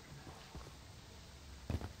 Nope.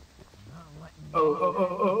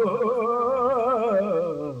 Oh.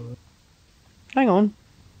 Hang on.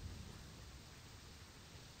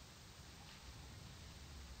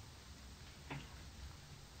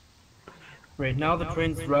 Right now the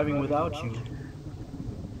train's driving without you.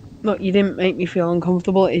 Look, you didn't make me feel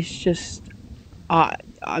uncomfortable. It's just,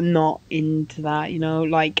 I'm not into that, you know.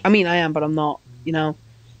 Like, I mean, I am, but I'm not, you know.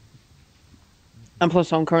 And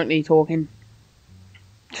plus, I'm currently talking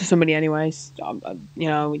to somebody, anyways. You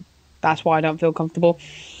know, that's why I don't feel comfortable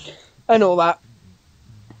and all that.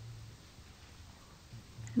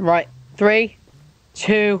 Right, 3,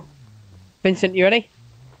 2, Vincent, you ready?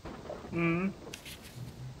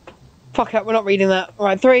 Fuck it, we're not reading that.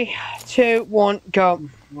 Right, 3, 2, 1, go.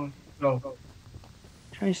 Go.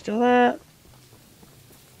 Train's still there.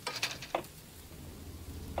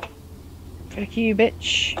 Fuck you,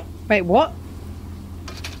 bitch. Wait, what?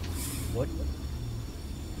 What?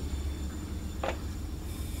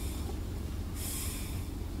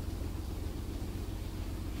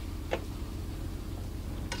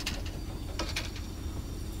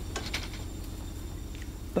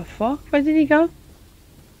 The fuck? Where did he go?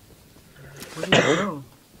 Where did he go?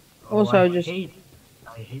 Also, I just... hate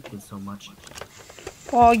this so much.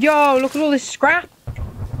 Oh, yo, look at all this scrap.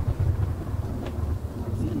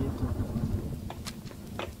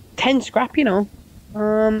 10 scrap, you know.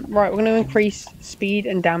 Right, we're going to increase speed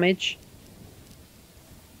and damage.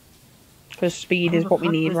 Because speed is what we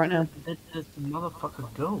need right now. Where did this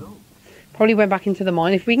motherfucker go? Probably went back into the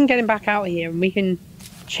mine. If we can get him back out here and we can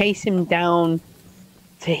chase him down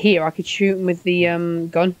to here, I could shoot him with the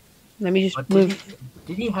gun. Let me just move.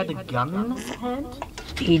 Did he have a gun in his hand?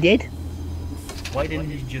 He did. Why didn't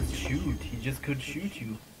he just shoot? He just could shoot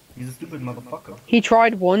you. He's a stupid motherfucker. He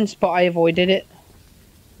tried once, but I avoided it.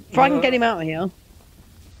 If I can get him out of here,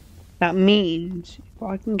 that means... If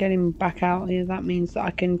I can get him back out here, that means that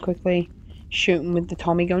I can quickly shoot him with the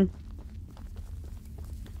Tommy gun.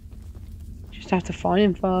 Just have to find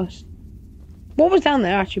him first. What was down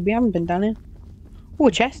there, actually? We haven't been down here. Oh,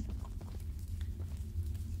 a chest.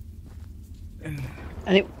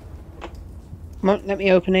 And it won't let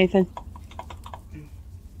me open anything.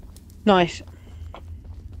 Nice.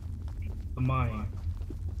 The mine.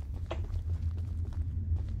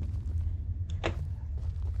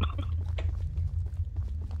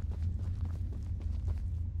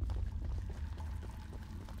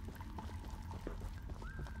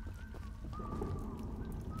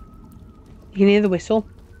 You can hear the whistle.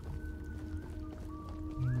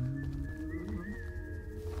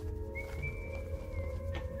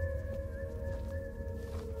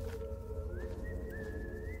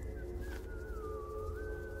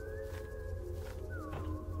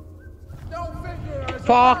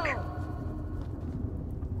 Fuck!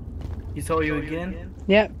 He saw you again?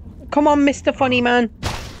 Yep. Come on, Mr. Funny Man.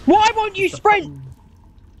 Why won't you sprint?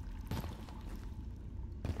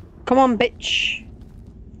 Come on, bitch.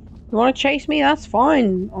 You want to chase me? That's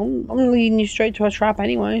fine. I'm leading you straight to a trap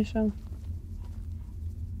anyway, so.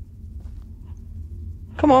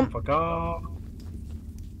 Come on. Fuck off.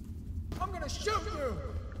 I'm gonna shoot you!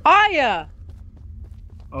 Are ya?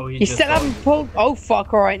 Oh, he You just set up and pulled. Oh,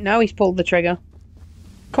 fuck. Alright, now he's pulled the trigger.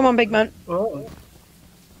 Come on, big man. Oh.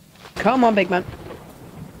 Come on, big man.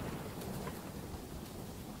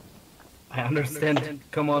 I understand.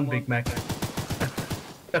 Come on, Big Mac.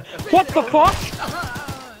 What the fuck?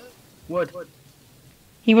 What?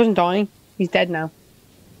 He wasn't dying. He's dead now.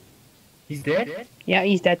 He's dead? Yeah,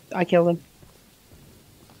 he's dead. I killed him.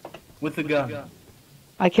 With the gun.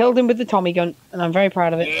 I killed him with the Tommy gun, and I'm very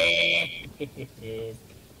proud of it.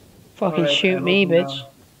 Fucking Alright, shoot I'm me, looking bitch. now.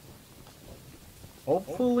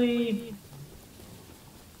 Hopefully,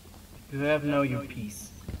 you have now your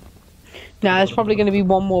peace. Nah, there's probably going to be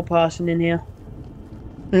one more person in here.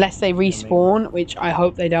 Unless they respawn, which I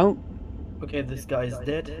hope they don't. Okay, this guy's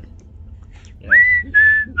dead. Yeah.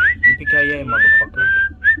 Yippee-ki-yay, motherfucker.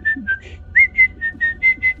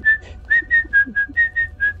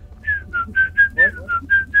 What?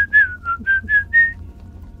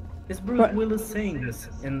 Is Bruce Willis saying this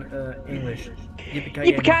in English?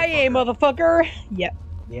 Yippee-ki-yay, Yippee-ki-yay, motherfucker! Yep.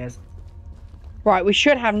 Yes. Right, we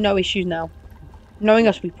should have no issues now. Knowing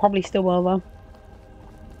us, we probably still will, though.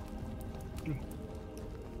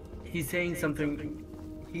 He's saying something.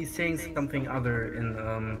 He's saying something other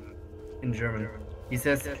in German. He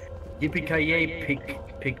says, "Yippee-ki-yay,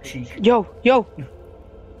 pig cheek." Yo, yo.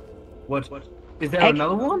 What? Is there Egg.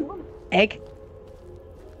 another one? Egg.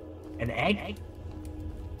 An egg?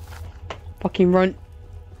 Fucking run.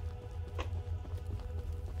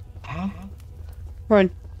 Huh? Run,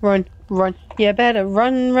 run, run. You better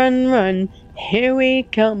run, run, run. Here we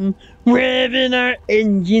come. Revving our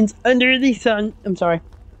engines under the sun. I'm sorry.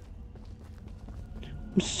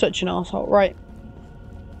 I'm such an asshole. Right.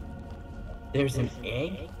 There's an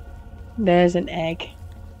egg? There's an egg.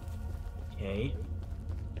 Okay.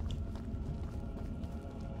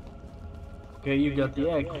 Okay, you got the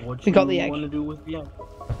egg. What We got the egg. want to do with the egg?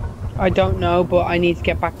 I don't know, but I need to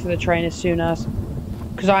get back to the train as soon as.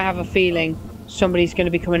 Because I have a feeling somebody's going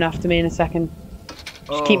to be coming after me in a second.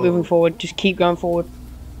 Just keep moving forward. Just keep going forward.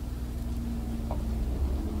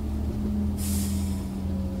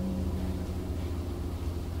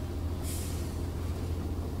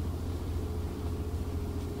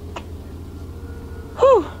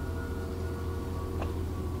 Whew.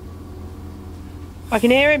 I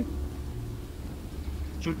can hear him.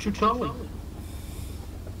 Choo-choo trolley.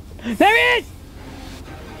 There he is!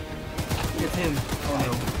 It's him. Oh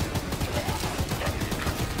no.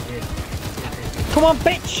 Come on,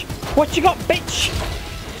 bitch! What you got, bitch?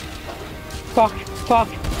 Fuck, fuck,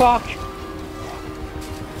 fuck.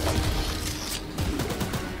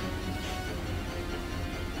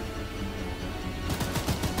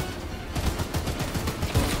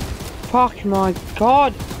 Fuck my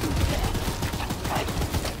god.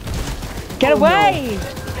 Get away! No.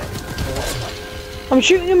 I'm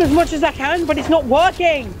shooting him as much as I can, but it's not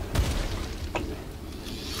working!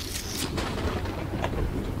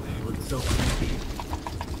 Looks so creepy.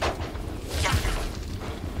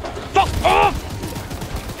 Fuck off!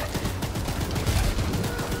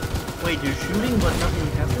 Wait, you're shooting but nothing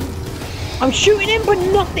happens? I'm shooting him but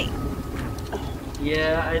nothing!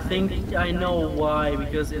 Yeah, I think I know why,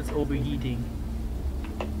 because it's overheating.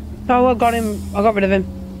 Oh, I got him. I got rid of him.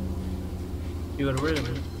 You got rid of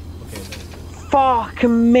him? Okay, then. Fuck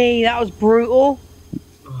me, that was brutal.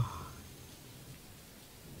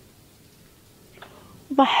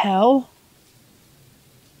 What the hell?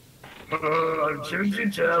 I'm Choo-choo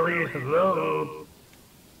Charlie, hello.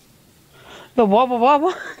 The wobble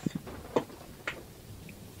wobble.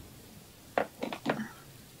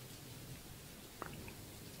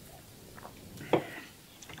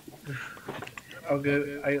 I'll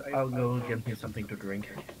go get me something to drink.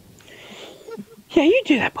 Yeah, you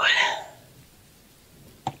do that, bud.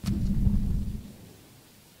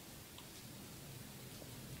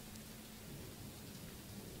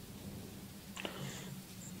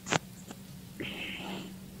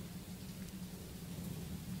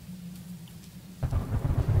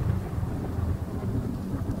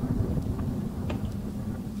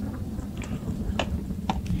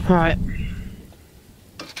 Alright.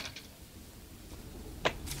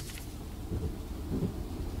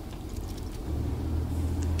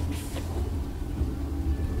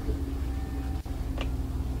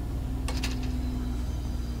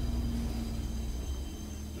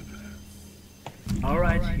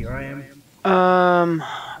 Alright, here I am.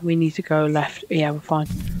 We need to go left. Yeah, we're fine.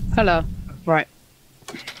 Hello. Right.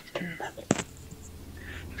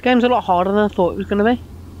 This game's a lot harder than I thought it was going to be.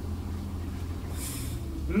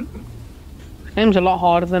 This game's a lot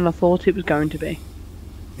harder than I thought it was going to be.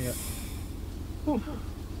 Yeah. Whew.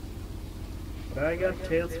 But I got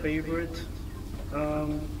Tails' favorite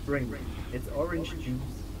drink. It's orange juice.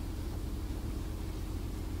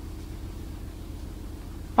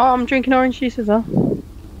 Oh, I'm drinking orange juice as well.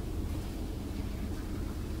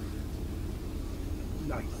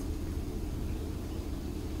 Nice.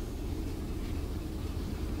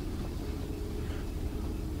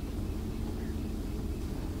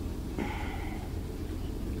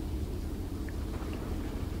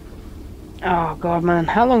 Oh god, man.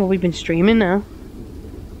 How long have we been streaming now?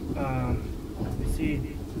 Let me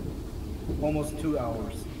see. Almost 2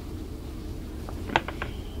 hours.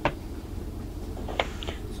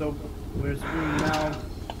 So we're streaming now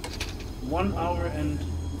 1 hour and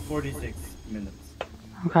 46 minutes.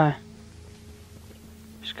 Okay.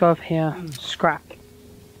 Just go over here. Scrap.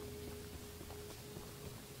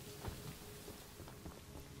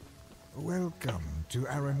 Welcome to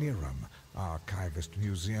Aranirum, Archivist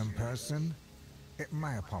Museum person.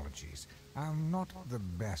 My apologies. I'm not the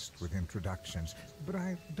best with introductions, but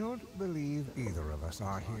I don't believe either of us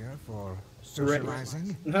are here for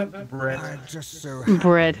socializing. Bread. I just so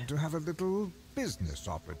Bread. happen to have a little business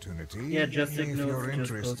opportunity. Yeah, just if ignore you're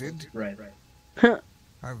just interested. Bread.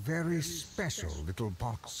 A very special little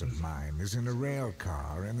box of mine is in a rail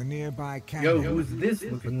car in the nearby Yo, canyon. who's this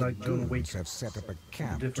looking But like the John Wick? goons have set up a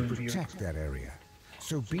camp to Different view. protect that area,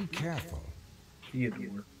 so be careful.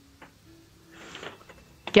 Theodore.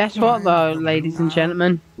 Guess what though, ladies and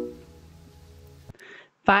gentlemen?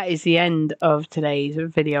 That is the end of today's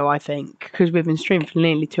video, I think. Because we've been streaming for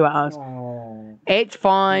nearly 2 hours. Aww. It's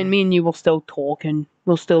fine. Me and you will still talk and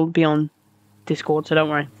we'll still be on Discord, so don't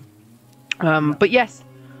worry. But yes,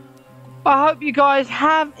 I hope you guys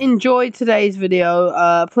have enjoyed today's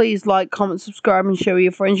video. Please like, comment, subscribe, and share with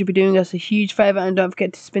your friends. You'll be doing us a huge favour. And don't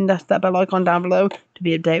forget to spin that bell icon down below to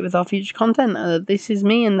be updated with our future content. This is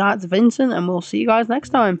me, and that's Vincent, and we'll see you guys next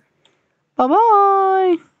time.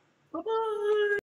 Bye-bye. Bye-bye.